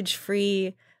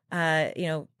garbage-free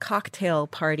cocktail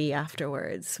party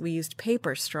afterwards. We used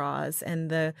paper straws, and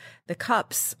the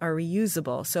cups are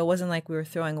reusable. So it wasn't like we were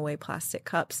throwing away plastic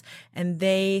cups. And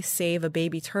they save a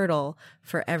baby turtle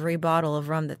for every bottle of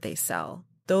rum that they sell.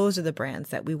 Those are the brands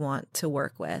that we want to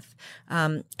work with.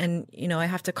 And I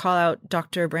have to call out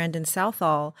Dr. Brandon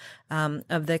Southall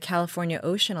of the California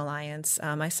Ocean Alliance.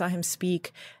 I saw him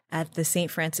speak at the St.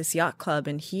 Francis Yacht Club,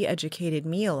 and he educated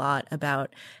me a lot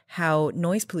about how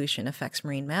noise pollution affects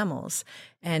marine mammals.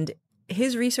 And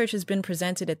his research has been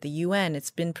presented at the UN.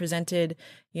 It's been presented,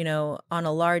 on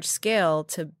a large scale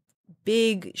to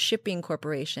big shipping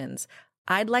corporations.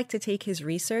 I'd like to take his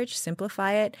research,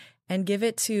 simplify it, and give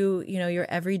it to, your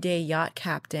everyday yacht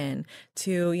captain,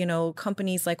 to,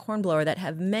 companies like Hornblower that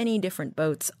have many different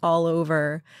boats all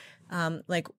over.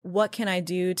 What can I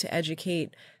do to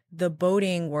educate the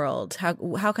boating world?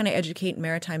 How can I educate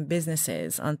maritime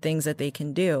businesses on things that they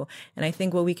can do? And I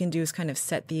think what we can do is kind of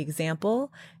set the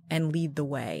example and lead the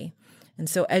way. And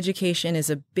so education is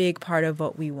a big part of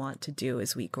what we want to do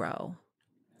as we grow.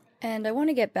 And I want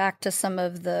to get back to some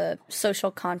of the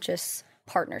social conscious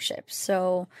partnerships.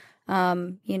 So,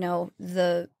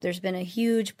 there's been a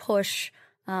huge push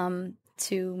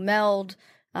to meld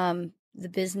the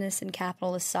business and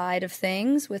capitalist side of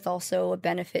things with also a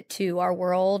benefit to our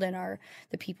world and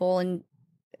the people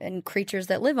and creatures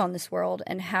that live on this world,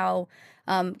 and how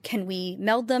can we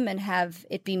meld them and have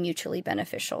it be mutually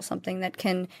beneficial, something that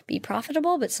can be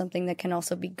profitable, but something that can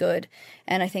also be good.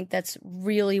 And I think that's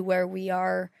really where we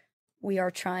are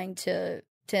trying to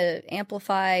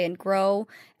amplify and grow.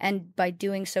 And by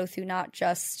doing so through not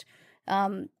just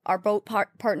our boat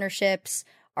partnerships,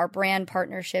 our brand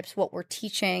partnerships, what we're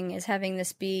teaching is having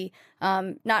this be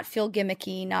not feel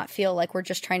gimmicky, not feel like we're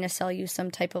just trying to sell you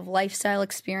some type of lifestyle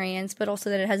experience, but also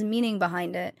that it has meaning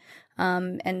behind it.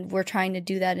 And we're trying to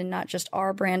do that in not just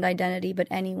our brand identity, but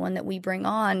anyone that we bring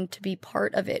on to be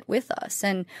part of it with us.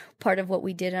 And part of what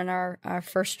we did on our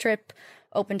first trip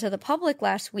open to the public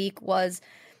last week was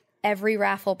every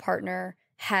raffle partner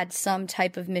had some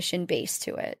type of mission base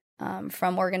to it.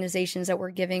 From organizations that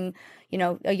were giving,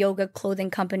 a yoga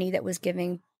clothing company that was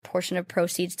giving portion of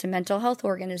proceeds to mental health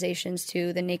organizations,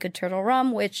 to the Naked Turtle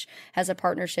Rum, which has a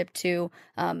partnership to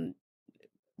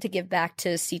give back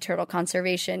to sea turtle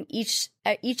conservation. Each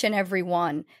and every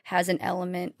one has an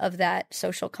element of that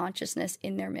social consciousness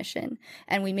in their mission.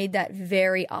 And we made that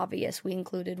very obvious. We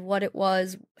included what it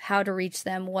was, how to reach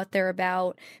them, what they're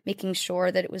about, making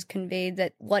sure that it was conveyed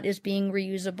that what is being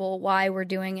reusable, why we're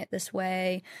doing it this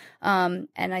way. And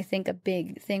I think a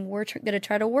big thing we're going to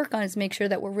try to work on is make sure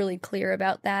that we're really clear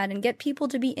about that and get people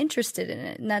to be interested in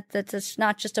it. And that's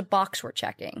not just a box we're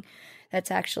checking. That's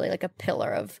actually like a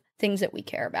pillar of things that we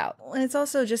care about. And it's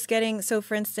also just so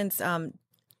for instance,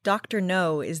 Dr.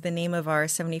 No is the name of our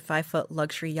 75-foot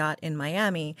luxury yacht in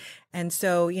Miami. And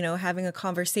so, having a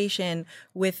conversation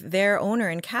with their owner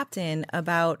and captain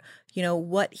about,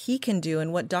 what he can do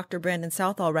and what Dr. Brandon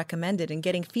Southall recommended, and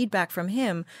getting feedback from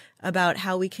him about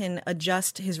how we can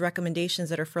adjust his recommendations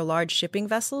that are for large shipping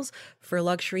vessels for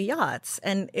luxury yachts.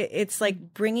 And it's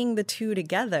like bringing the two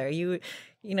together.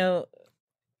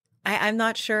 I'm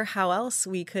not sure how else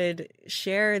we could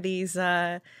share these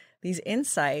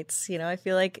insights. I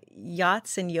feel like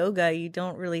yachts and yoga, you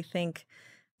don't really think,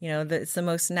 that it's the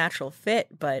most natural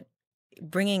fit, but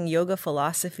bringing yoga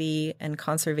philosophy and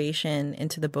conservation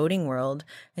into the boating world,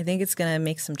 I think it's going to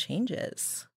make some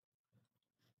changes.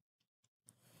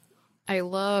 I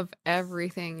love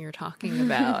everything you're talking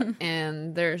about.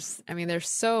 And there's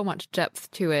so much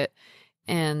depth to it.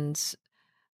 And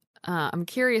I'm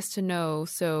curious to know,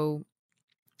 so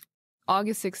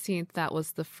August 16th, that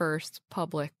was the first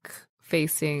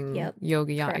public-facing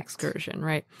yoga yacht excursion,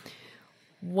 right?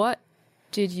 What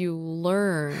did you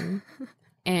learn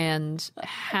and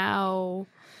how,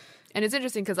 and it's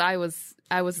interesting because I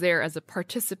was there as a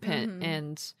participant,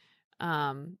 and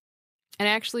I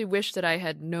actually wish that I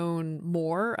had known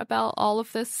more about all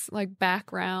of this like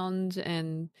background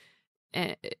and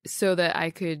so that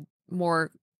I could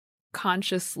more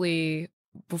consciously,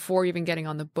 before even getting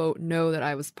on the boat, know that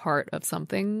I was part of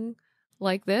something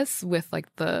like this with like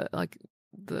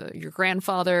your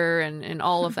grandfather and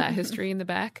all of that history in the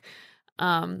back.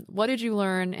 What did you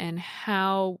learn, and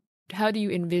how do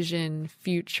you envision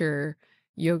future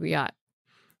Yoga Yacht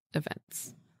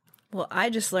events? Well, I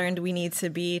just learned we need to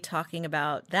be talking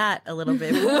about that a little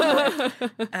bit more.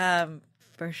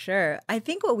 For sure. I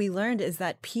think what we learned is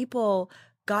that people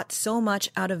got so much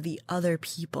out of the other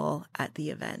people at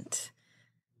the event.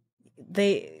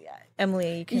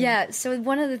 Emily, you can... Yeah, so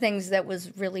one of the things that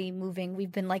was really moving,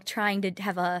 we've been like trying to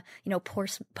have a,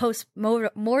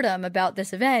 post-mortem about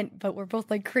this event, but we're both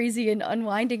like crazy and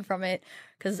unwinding from it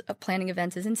because planning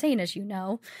events is insane, as you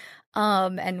know.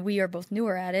 And we are both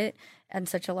newer at it on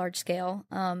such a large scale.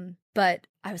 But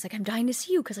I was like, I'm dying to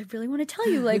see you because I really want to tell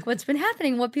you like what's been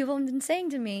happening, what people have been saying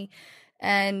to me.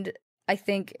 And I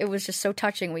think it was just so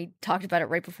touching. We talked about it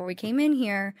right before we came in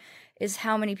here, is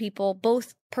how many people,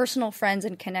 both personal friends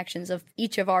and connections of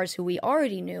each of ours who we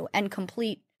already knew, and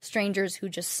complete strangers who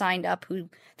just signed up, who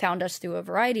found us through a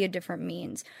variety of different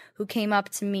means, who came up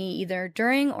to me either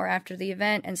during or after the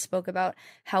event and spoke about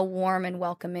how warm and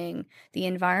welcoming the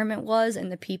environment was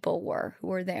and the people were who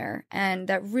were there. And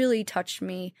that really touched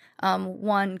me.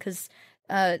 One, because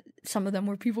some of them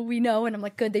were people we know, and I'm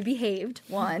like, good, they behaved,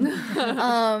 one.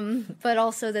 But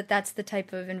also that's the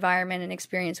type of environment and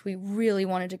experience we really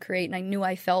wanted to create, and I knew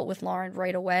I felt with Lauren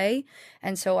right away.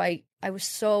 And so I was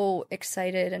so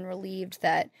excited and relieved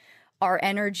that our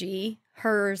energy,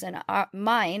 hers and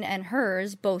mine and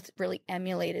hers, both really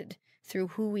emulated through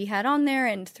who we had on there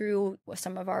and through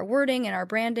some of our wording and our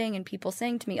branding, and people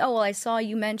saying to me, oh, well, I saw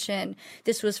you mention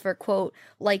this was for, quote,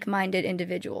 like-minded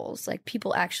individuals. Like,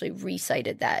 people actually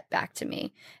recited that back to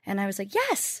me. And I was like,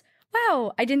 yes,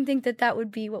 wow. I didn't think that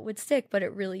would be what would stick, but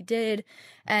it really did.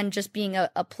 And just being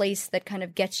a place that kind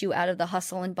of gets you out of the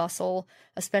hustle and bustle,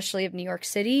 especially of New York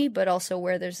City, but also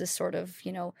where there's this sort of,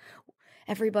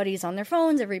 everybody's on their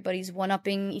phones, everybody's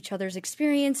one-upping each other's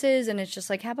experiences. And it's just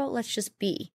like, how about let's just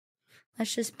be?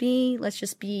 Let's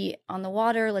just be on the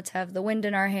water. Let's have the wind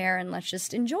in our hair, and let's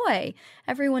just enjoy.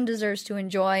 Everyone deserves to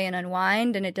enjoy and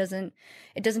unwind, and it doesn't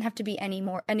have to be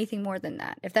anything more than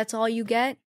that. If that's all you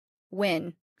get,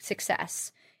 win,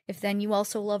 success. If then you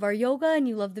also love our yoga and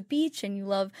you love the beach and you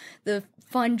love the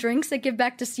fun drinks that give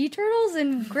back to sea turtles,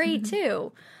 and great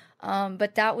too.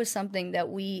 But that was something that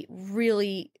we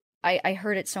really, I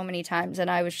heard it so many times, and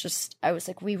I was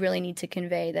like, we really need to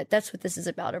convey that that's what this is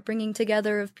about, a bringing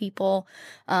together of people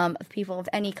of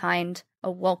any kind, a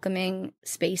welcoming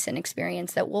space and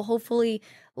experience that will hopefully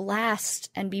last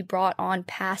and be brought on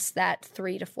past that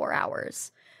 3 to 4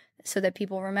 hours, so that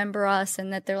people remember us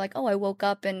and that they're like, oh, I woke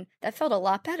up and that felt a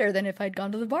lot better than if I'd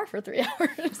gone to the bar for 3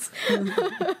 hours.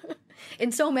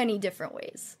 In so many different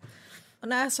ways.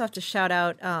 And I also have to shout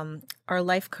out our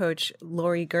life coach,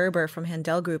 Lori Gerber from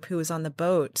Handel Group, who was on the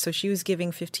boat. So she was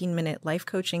giving 15-minute life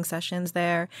coaching sessions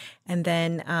there. And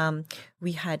then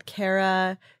we had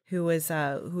Kara, who was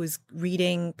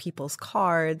reading people's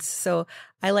cards. So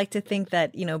I like to think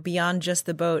that, beyond just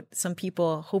the boat, some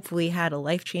people hopefully had a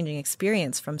life-changing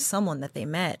experience from someone that they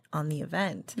met on the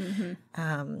event.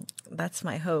 Mm-hmm. That's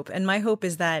my hope. And my hope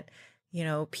is that,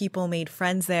 people made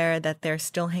friends there that they're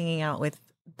still hanging out with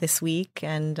this week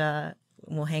and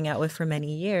will hang out with for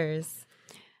many years.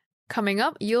 Coming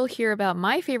up, you'll hear about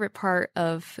my favorite part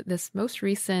of this most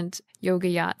recent Yoga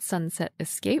Yacht Sunset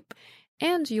Escape,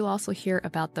 and you'll also hear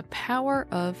about the power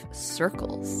of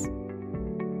circles.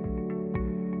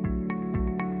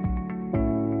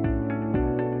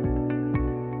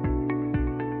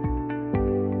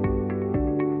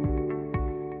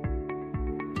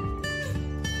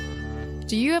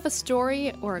 Do you have a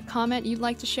story or a comment you'd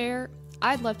like to share?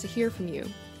 I'd love to hear from you.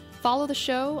 Follow the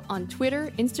show on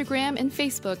Twitter, Instagram, and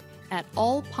Facebook at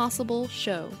All Possible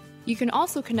Show. You can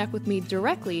also connect with me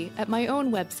directly at my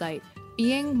own website,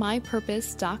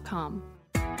 beingmypurpose.com.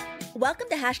 Welcome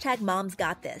to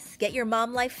 #MomsGotThis. Get your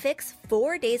mom life fix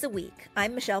 4 days a week.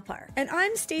 I'm Michelle Parr. And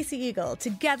I'm Stacey Eagle.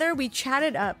 Together, we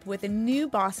chatted up with a new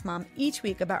boss mom each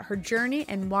week about her journey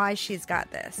and why she's got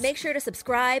this. Make sure to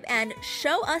subscribe and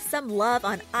show us some love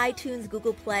on iTunes,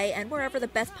 Google Play, and wherever the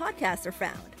best podcasts are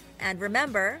found. And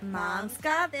remember, Mom's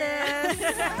got this.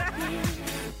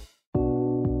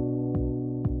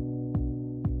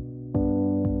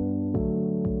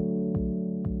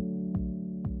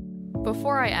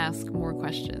 before I ask more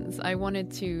questions, I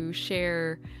wanted to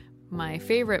share my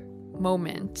favorite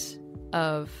moment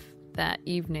of that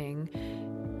evening.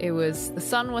 It was, the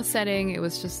sun was setting, it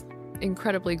was just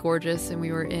incredibly gorgeous, and we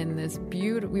were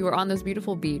on this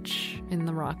beautiful beach in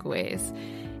the Rockaways,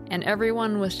 and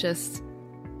everyone was just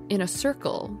in a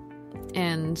circle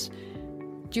and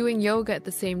doing yoga at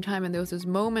the same time. And there was this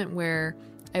moment where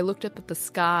I looked up at the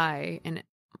sky and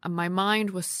my mind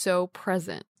was so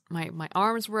present. My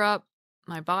arms were up,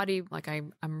 my body, like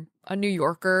I'm a New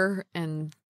Yorker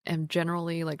and am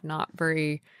generally like not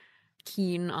very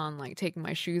keen on like taking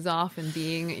my shoes off and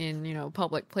being in, you know,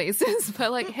 public places.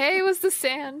 But like, hey, it was the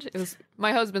sand. It was,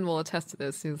 my husband will attest to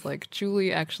this. He was like,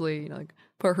 Julie actually, you know, like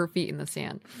put her feet in the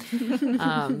sand.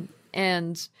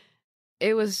 And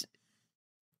it was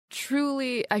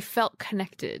truly, I felt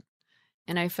connected,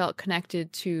 and I felt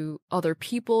connected to other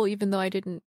people, even though I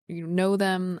didn't know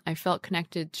them. I felt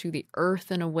connected to the earth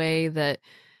in a way that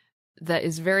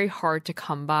is very hard to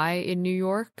come by in New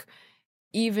York.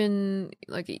 Even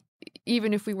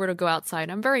if we were to go outside,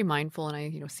 I'm very mindful, and I,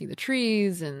 you know, see the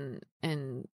trees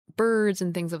and birds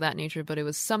and things of that nature. But it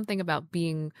was something about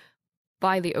being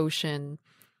by the ocean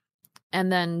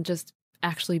and then just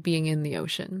actually being in the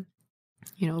ocean,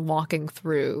 you know, walking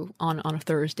through on a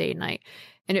Thursday night.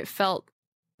 And it felt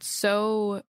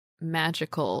so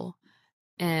magical.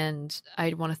 And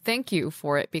I want to thank you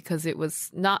for it, because it was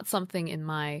not something in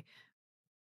my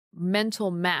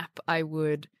mental map I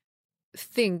would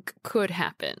think could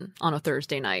happen on a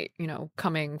Thursday night, you know,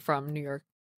 coming from New York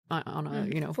on a,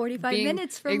 you know, 45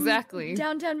 minutes from exactly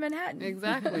downtown Manhattan.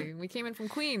 Exactly. We came in from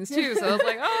Queens too. So I was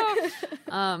like,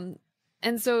 oh,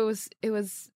 and so it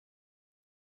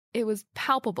was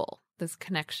palpable, this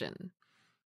connection.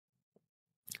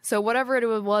 So whatever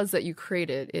it was that you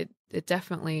created, it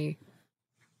definitely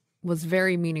was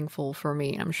very meaningful for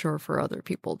me. I'm sure for other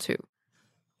people too.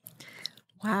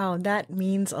 Wow, that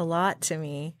means a lot to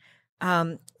me.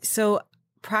 So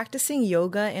practicing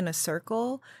yoga in a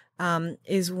circle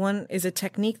is a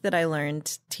technique that I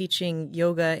learned teaching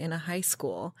yoga in a high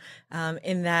school.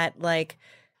 In that, like,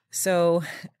 so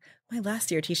my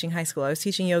last year teaching high school, I was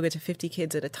teaching yoga to 50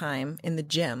 kids at a time in the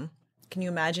gym. Can you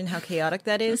imagine how chaotic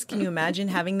that is? Can you imagine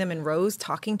having them in rows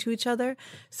talking to each other?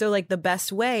 So like the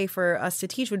best way for us to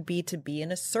teach would be to be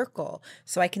in a circle,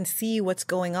 so I can see what's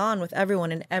going on with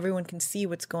everyone and everyone can see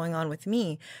what's going on with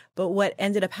me. But what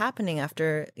ended up happening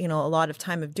after, you know, a lot of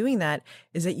time of doing that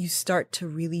is that you start to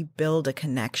really build a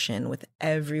connection with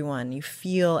everyone. You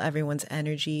feel everyone's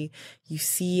energy. You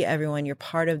see everyone. You're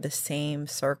part of the same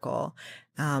circle.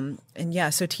 And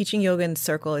yeah, so teaching yoga in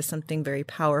circle is something very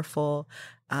powerful.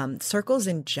 Circles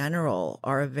in general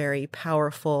are a very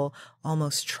powerful,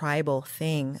 almost tribal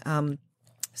thing.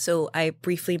 So I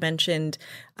briefly mentioned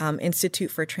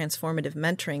Institute for Transformative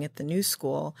Mentoring at the New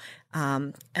School.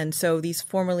 And so these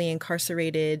formerly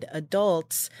incarcerated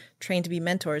adults trained to be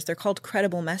mentors, they're called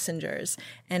credible messengers.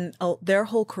 And their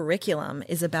whole curriculum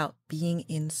is about being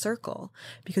in circle.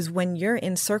 Because when you're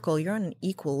in circle, you're on an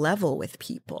equal level with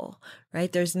people, right?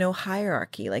 There's no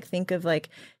hierarchy. Like think of like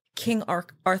King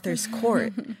Arthur's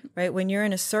court, right? When you're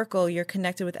in a circle, you're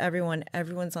connected with everyone.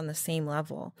 Everyone's on the same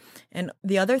level. And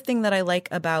the other thing that I like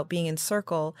about being in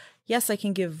circle, yes, I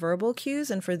can give verbal cues.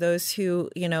 And for those who,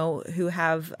 you know, who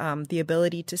have the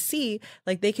ability to see,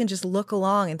 like they can just look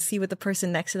along and see what the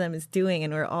person next to them is doing.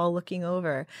 And we're all looking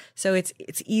over. So it's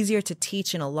easier to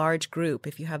teach in a large group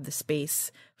if you have the space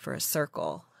for a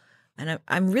circle. And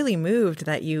I'm really moved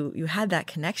that you had that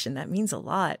connection. That means a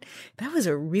lot. That was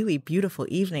a really beautiful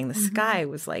evening. The sky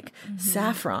was like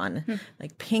saffron,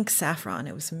 like pink saffron.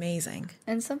 It was amazing.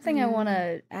 And something I want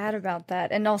to add about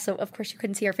that, and also, of course, you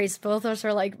couldn't see our faces. Both of us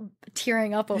are like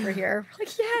tearing up over here.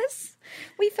 Like, yes,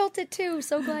 we felt it too.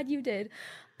 So glad you did.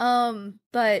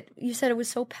 But you said it was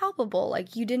so palpable.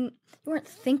 Like you weren't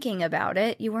thinking about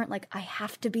it. You weren't like, I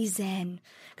have to be Zen,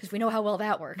 because we know how well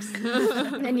that works.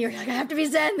 And you're like, I have to be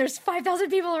Zen. There's 5,000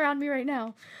 people around me right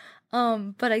now.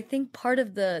 But I think part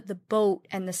of the boat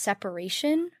and the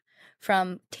separation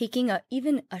from taking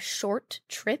even a short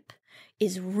trip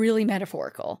is really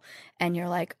metaphorical. And you're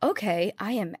like, okay,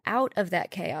 I am out of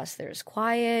that chaos. There's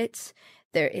quiet.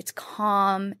 It's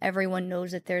calm. Everyone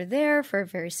knows that they're there for a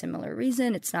very similar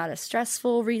reason. It's not a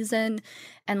stressful reason.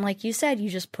 And like you said, you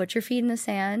just put your feet in the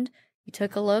sand. You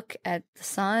took a look at the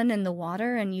sun and the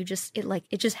water, and it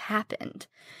just happened.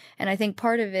 And I think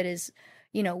part of it is,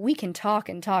 you know, we can talk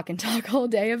and talk and talk all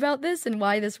day about this and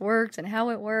why this works and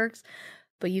how it works.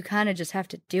 but you kind of just have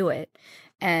to do it.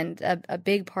 And a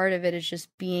big part of it is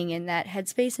just being in that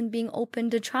headspace and being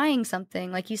open to trying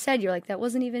something. Like you said, you're like, that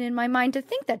wasn't even in my mind to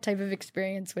think that type of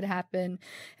experience would happen.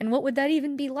 And what would that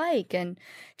even be like? And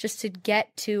just to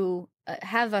get to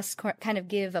have us kind of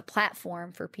give a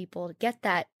platform for people to get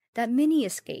that mini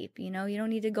escape. You know, you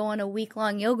don't need to go on a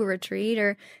week-long yoga retreat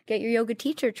or get your yoga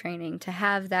teacher training to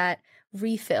have that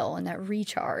refill and that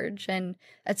recharge. And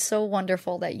it's so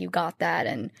wonderful that you got that.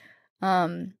 And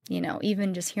you know,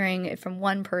 even just hearing it from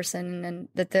one person and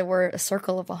that there were a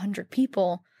circle of 100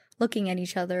 people looking at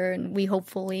each other, and we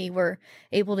hopefully were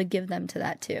able to give them to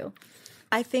that too.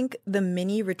 I think the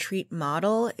mini retreat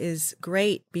model is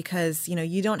great because, you know,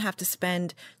 you don't have to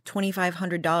spend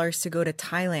 $2,500 to go to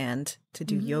Thailand to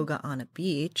do yoga on a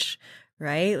beach,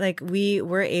 right? Like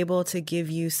we're able to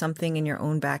give you something in your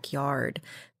own backyard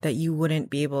that you wouldn't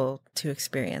be able to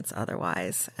experience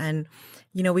otherwise. And,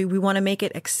 you know, we want to make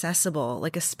it accessible,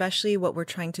 like especially what we're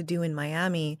trying to do in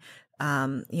Miami,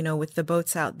 you know, with the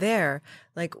boats out there,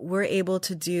 like we're able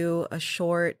to do a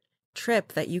short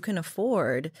trip that you can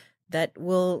afford that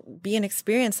will be an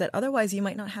experience that otherwise you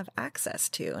might not have access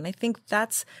to. And I think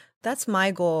that's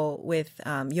my goal with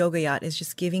Yoga Yacht, is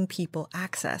just giving people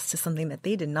access to something that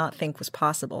they did not think was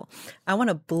possible. I want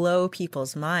to blow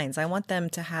people's minds. I want them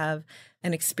to have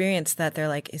an experience that they're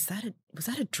like, was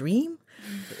that a dream?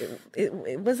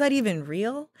 Was that even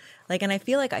real? Like, and I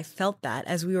feel like I felt that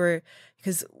as we were,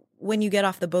 because when you get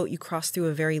off the boat, you cross through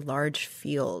a very large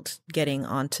field getting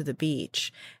onto the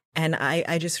beach. And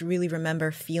I just really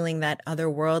remember feeling that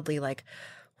otherworldly, like,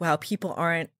 wow, people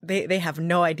they have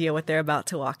no idea what they're about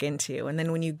to walk into. And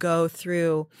then when you go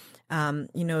through,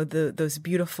 you know, those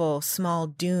beautiful small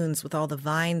dunes with all the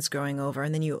vines growing over,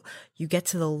 and then you get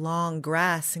to the long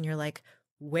grass and you're like,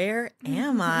 where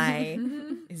am I?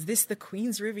 Is this the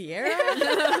Queen's Riviera?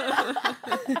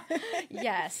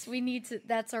 Yes, we need to.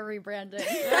 That's our rebranding.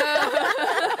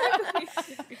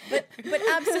 But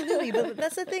absolutely. But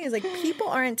that's the thing, is like people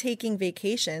aren't taking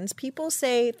vacations. People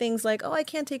say things like, oh, I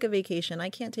can't take a vacation. I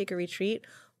can't take a retreat.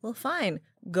 Well, fine.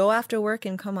 Go after work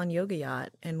and come on Yoga Yacht,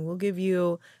 and we'll give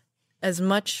you as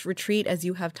much retreat as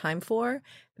you have time for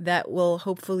that will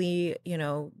hopefully, you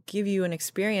know, give you an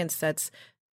experience that's,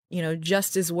 you know,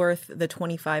 just as worth the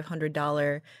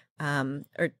 $2,500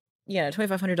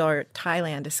 $2,500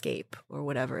 Thailand escape or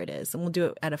whatever it is. And we'll do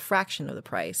it at a fraction of the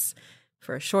price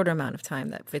for a shorter amount of time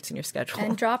that fits in your schedule.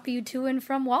 And drop you to and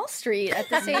from Wall Street at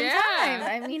the same time.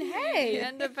 I mean, hey. You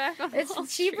end up back on it's Wall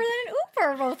cheaper Street. than an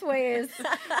Uber both ways.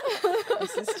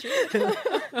 This is true.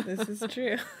 This is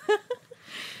true.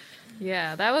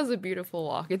 Yeah, that was a beautiful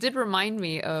walk. It did remind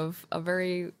me of a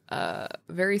very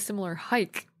similar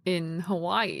hike in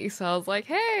Hawaii. So I was like,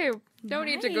 hey, don't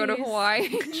need to go to Hawaii.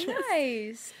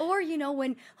 Nice. Or, you know,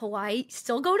 when Hawaii,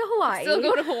 still go to Hawaii. Still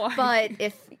go to Hawaii. But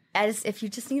if you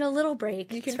just need a little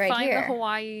break, You can it's right find here. the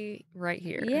Hawaii right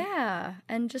here. Yeah,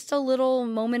 and just a little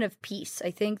moment of peace. I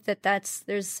think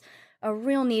there's a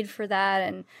real need for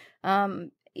that.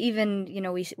 And even, you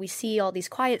know, we see all these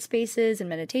quiet spaces and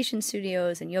meditation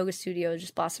studios and yoga studios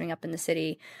just blossoming up in the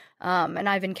city. And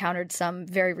I've encountered some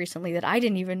very recently that I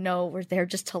didn't even know were there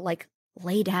just to like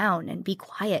lay down and be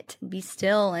quiet and be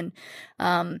still. And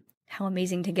how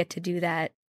amazing to get to do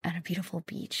that at a beautiful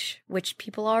beach, which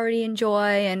people already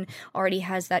enjoy and already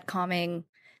has that calming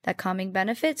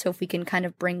benefit. So if we can kind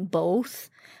of bring both,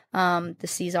 the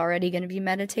sea's already going to be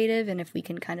meditative. And if we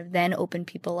can kind of then open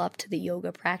people up to the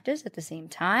yoga practice at the same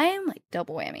time, like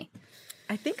double whammy.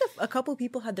 I think a couple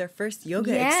people had their first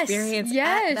yoga Yes, experience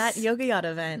yes. at that Yoga Yacht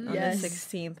event on Yes. the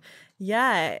 16th.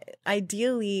 Yeah,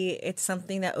 ideally, it's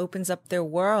something that opens up their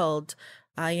world.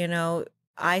 You know,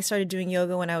 I started doing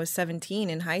yoga when I was 17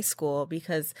 in high school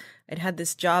because I'd had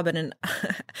this job at an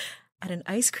at an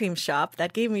ice cream shop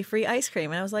that gave me free ice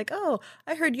cream. And I was like, oh,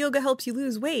 I heard yoga helps you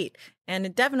lose weight. And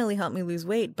it definitely helped me lose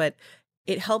weight, but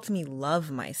it helped me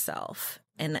love myself.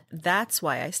 And that's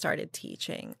why I started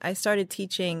teaching. I started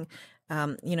teaching,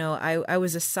 you know, I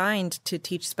was assigned to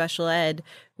teach special ed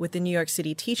with the New York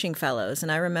City Teaching Fellows.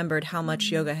 And I remembered how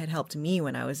much yoga had helped me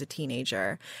when I was a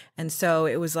teenager. And so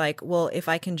it was like, well, if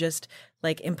I can just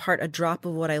like impart a drop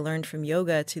of what I learned from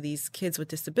yoga to these kids with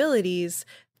disabilities,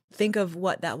 think of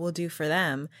what that will do for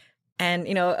them. And,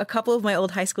 you know, a couple of my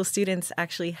old high school students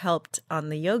actually helped on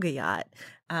the Yoga Yacht.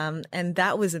 And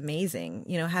that was amazing,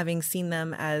 you know, having seen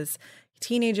them as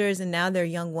teenagers and now they're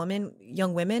young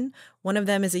women. One of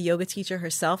them is a yoga teacher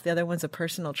herself. The other one's a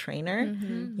personal trainer,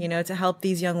 you know, to help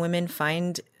these young women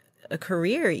find a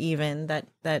career even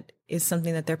that is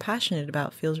something that they're passionate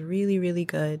about feels really, really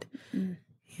good.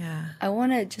 Yeah. I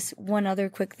want to just one other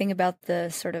quick thing about the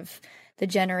sort of the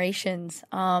generations.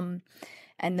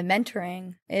 and the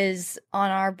mentoring is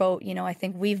on our boat. You know, I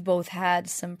think we've both had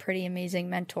some pretty amazing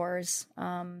mentors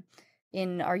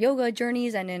in our yoga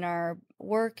journeys and in our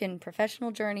work and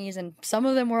professional journeys. And some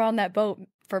of them were on that boat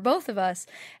for both of us.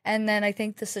 And then I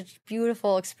think this is a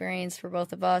beautiful experience for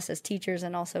both of us as teachers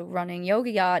and also running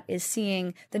Yoga Yacht is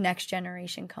seeing the next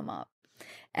generation come up.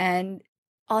 And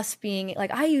us being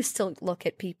like, I used to look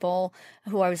at people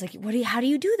who I was like, how do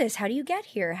you do this? How do you get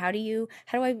here? How do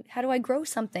I grow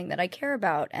something that I care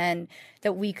about? And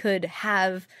that we could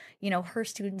have, you know, her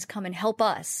students come and help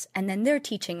us. And then they're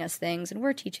teaching us things and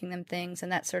we're teaching them things.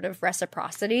 And that sort of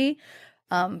reciprocity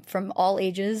from all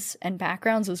ages and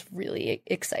backgrounds was really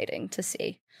exciting to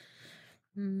see.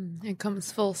 It comes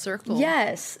full circle.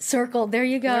 Yes, circle. There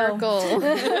you go.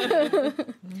 Circle.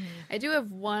 I do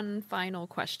have one final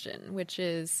question, which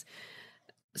is,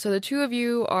 so the two of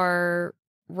you are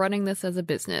running this as a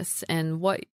business, and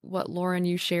what Lauren,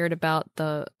 you shared about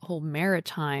the whole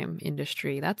maritime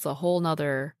industry, that's a whole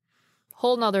nother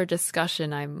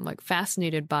discussion. I'm like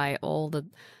fascinated by all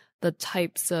the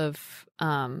types of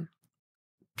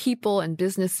people and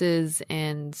businesses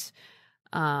and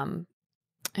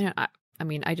I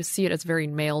mean, I just see it as very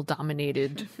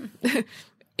male-dominated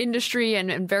industry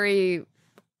and very,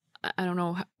 I don't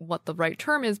know what the right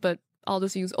term is, but I'll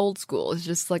just use old school. It's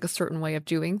just like a certain way of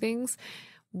doing things.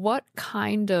 What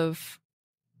kind of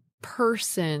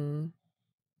person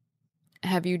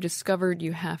have you discovered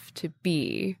you have to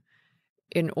be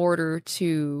in order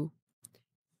to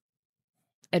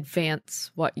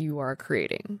advance what you are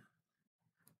creating?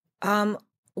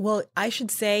 Well, I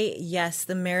should say, yes,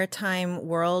 the maritime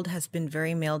world has been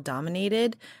very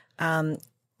male-dominated.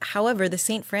 However, the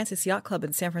St. Francis Yacht Club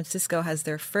in San Francisco has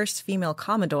their first female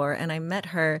Commodore, and I met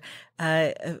her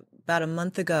about a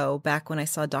month ago, back when I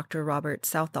saw Dr. Robert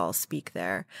Southall speak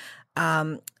there.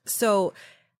 So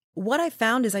what I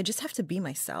found is I just have to be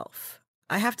myself.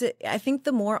 I think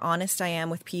the more honest I am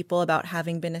with people about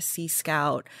having been a Sea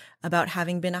Scout, about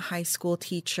having been a high school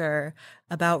teacher,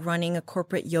 about running a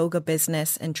corporate yoga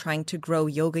business and trying to grow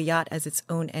Yoga Yacht as its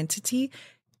own entity,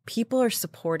 people are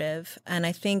supportive. And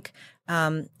I think,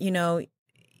 you know,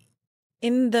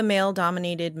 in the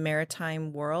male-dominated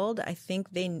maritime world, I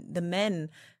think the men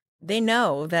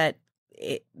know that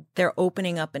they're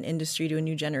opening up an industry to a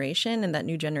new generation, and that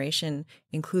new generation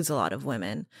includes a lot of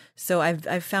women. So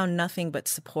I've found nothing but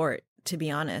support, to be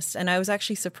honest. And I was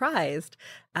actually surprised.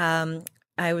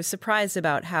 I was surprised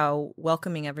about how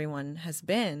welcoming everyone has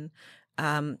been.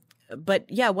 But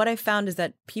yeah, what I found is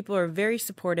that people are very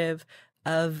supportive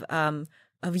of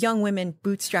young women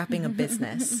bootstrapping a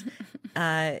business.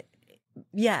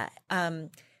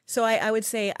 So I would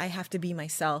say I have to be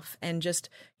myself and just,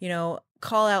 you know,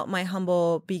 call out my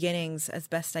humble beginnings as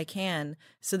best I can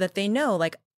so that they know,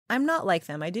 like, I'm not like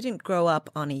them. I didn't grow up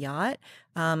on a yacht.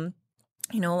 You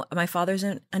know, my father's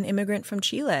an immigrant from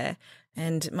Chile,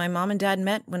 and my mom and dad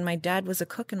met when my dad was a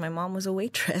cook and my mom was a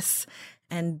waitress.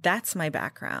 And that's my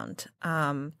background.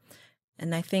 And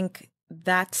I think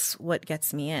that's what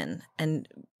gets me in. And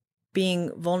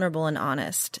being vulnerable and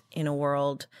honest in a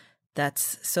world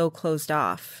that's so closed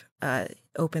off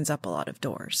opens up a lot of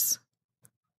doors.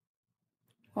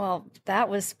 Well, that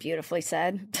was beautifully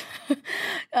said.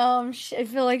 I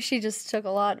feel like she just took a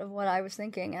lot of what I was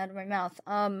thinking out of my mouth.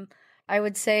 I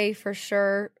would say for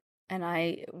sure, and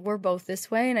we're both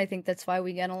this way, and I think that's why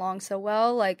we get along so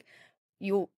well. Like,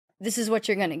 this is what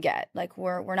you're gonna get. Like,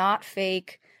 we're not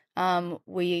fake.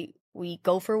 We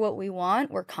go for what we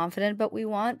want. We're confident about what we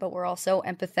want, but we're also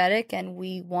empathetic, and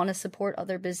we want to support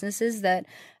other businesses that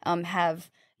have,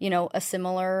 you know, a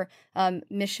similar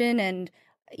mission and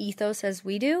ethos as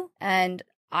we do. And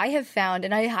I have found,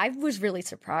 and I was really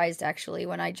surprised actually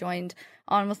when I joined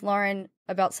on with Lauren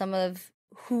about some of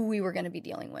who we were going to be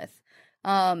dealing with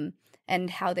and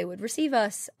how they would receive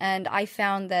us. And I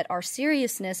found that our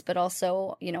seriousness, but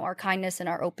also, you know, our kindness and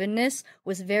our openness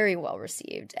was very well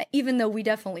received, even though we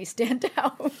definitely stand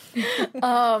out.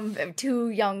 Two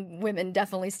young women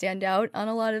definitely stand out on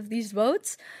a lot of these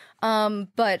boats.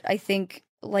 But I think,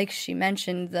 like she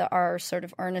mentioned, our sort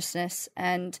of earnestness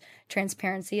and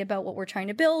transparency about what we're trying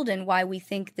to build and why we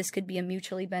think this could be a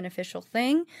mutually beneficial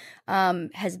thing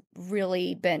has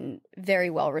really been very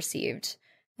well received.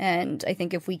 And I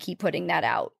think if we keep putting that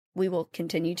out, we will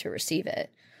continue to receive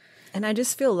it. And I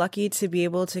just feel lucky to be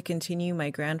able to continue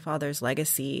my grandfather's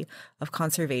legacy of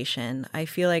conservation. I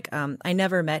feel like I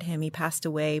never met him. He passed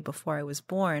away before I was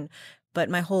born. But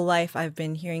my whole life I've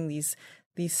been hearing these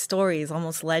stories,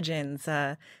 almost legends.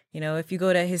 You know, if you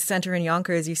go to his center in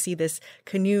Yonkers, you see this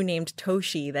canoe named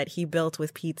Toshi that he built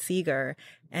with Pete Seeger.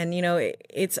 And, you know,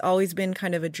 it's always been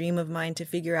kind of a dream of mine to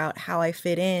figure out how I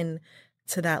fit in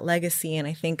to that legacy. And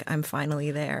I think I'm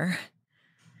finally there.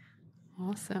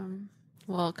 Awesome.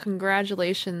 Well,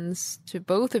 congratulations to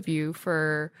both of you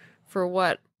for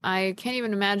what I can't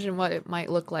even imagine what it might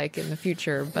look like in the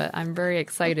future, but I'm very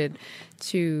excited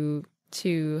to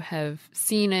have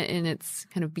seen it in its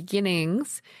kind of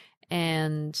beginnings.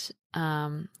 And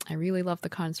I really love the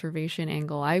conservation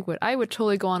angle. I would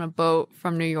totally go on a boat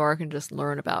from New York and just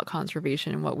learn about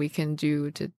conservation and what we can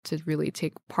do to really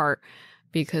take part,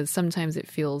 because sometimes it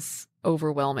feels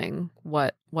overwhelming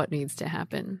what needs to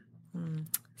happen.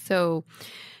 So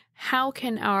how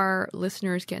can our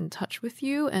listeners get in touch with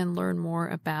you and learn more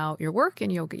about your work in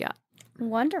Yoga Yacht?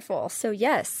 Wonderful. So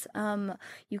yes,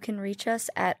 you can reach us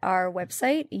at our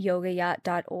website,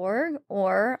 yogayacht.org,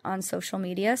 or on social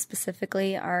media.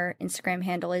 Specifically, our Instagram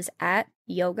handle is at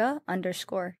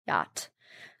yoga_yacht.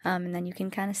 And then you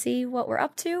can kind of see what we're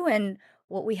up to and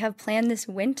what we have planned this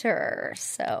winter.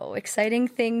 So exciting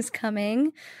things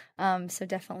coming. So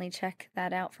definitely check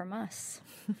that out from us.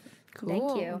 Cool.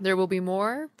 Thank you. There will be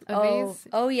more of these?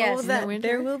 Oh, yes. There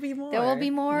will be more. There will be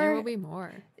more. There will be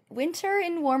more. Winter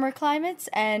in warmer climates,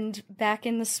 and back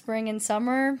in the spring and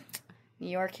summer, New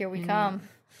York, here we come.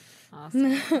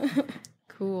 Awesome.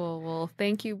 Cool. Well,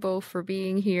 thank you both for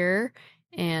being here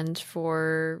and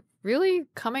for really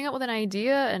coming up with an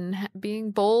idea and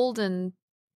being bold and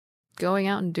going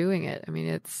out and doing it. I mean,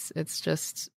 it's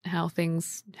just how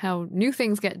new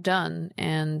things get done.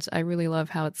 And I really love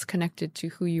how it's connected to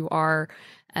who you are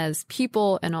as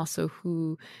people and also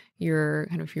who your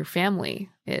family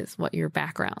is, what your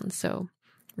background. So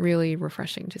really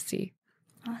refreshing to see.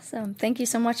 Awesome. Thank you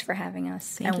so much for having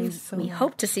us. Thank you so we much.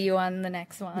 hope to see you on the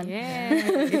next one.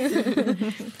 Yeah.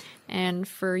 And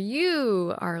for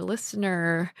you, our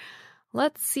listener,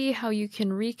 let's see how you can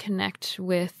reconnect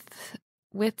with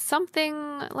something.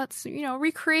 Let's,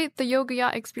 recreate the Yoga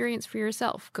Yacht experience for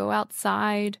yourself. Go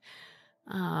outside,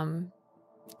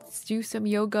 do some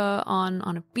yoga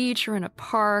on a beach or in a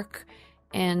park,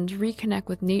 and reconnect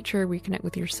with nature, reconnect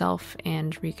with yourself,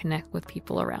 and reconnect with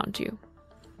people around you.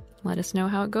 Let us know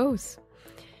how it goes.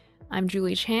 I'm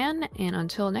Julie Chan, and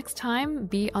until next time,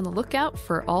 be on the lookout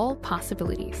for all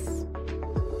possibilities.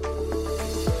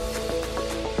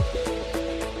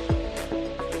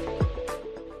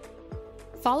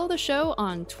 Follow the show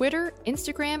on Twitter,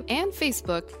 Instagram, and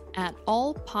Facebook at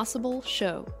All Possible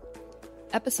Show.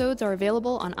 Episodes are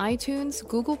available on iTunes,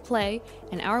 Google Play,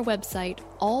 and our website,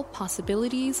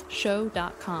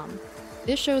 allpossibilitiesshow.com.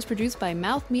 This show is produced by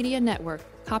Mouth Media Network.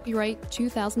 Copyright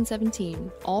 2017.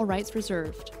 All rights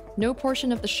reserved. No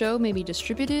portion of the show may be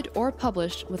distributed or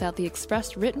published without the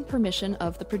express written permission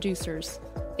of the producers.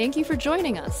 Thank you for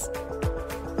joining us.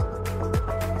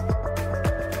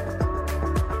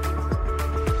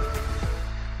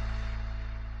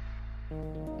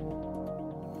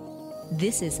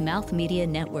 This is Mouth Media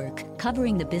Network,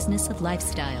 covering the business of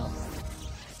lifestyle.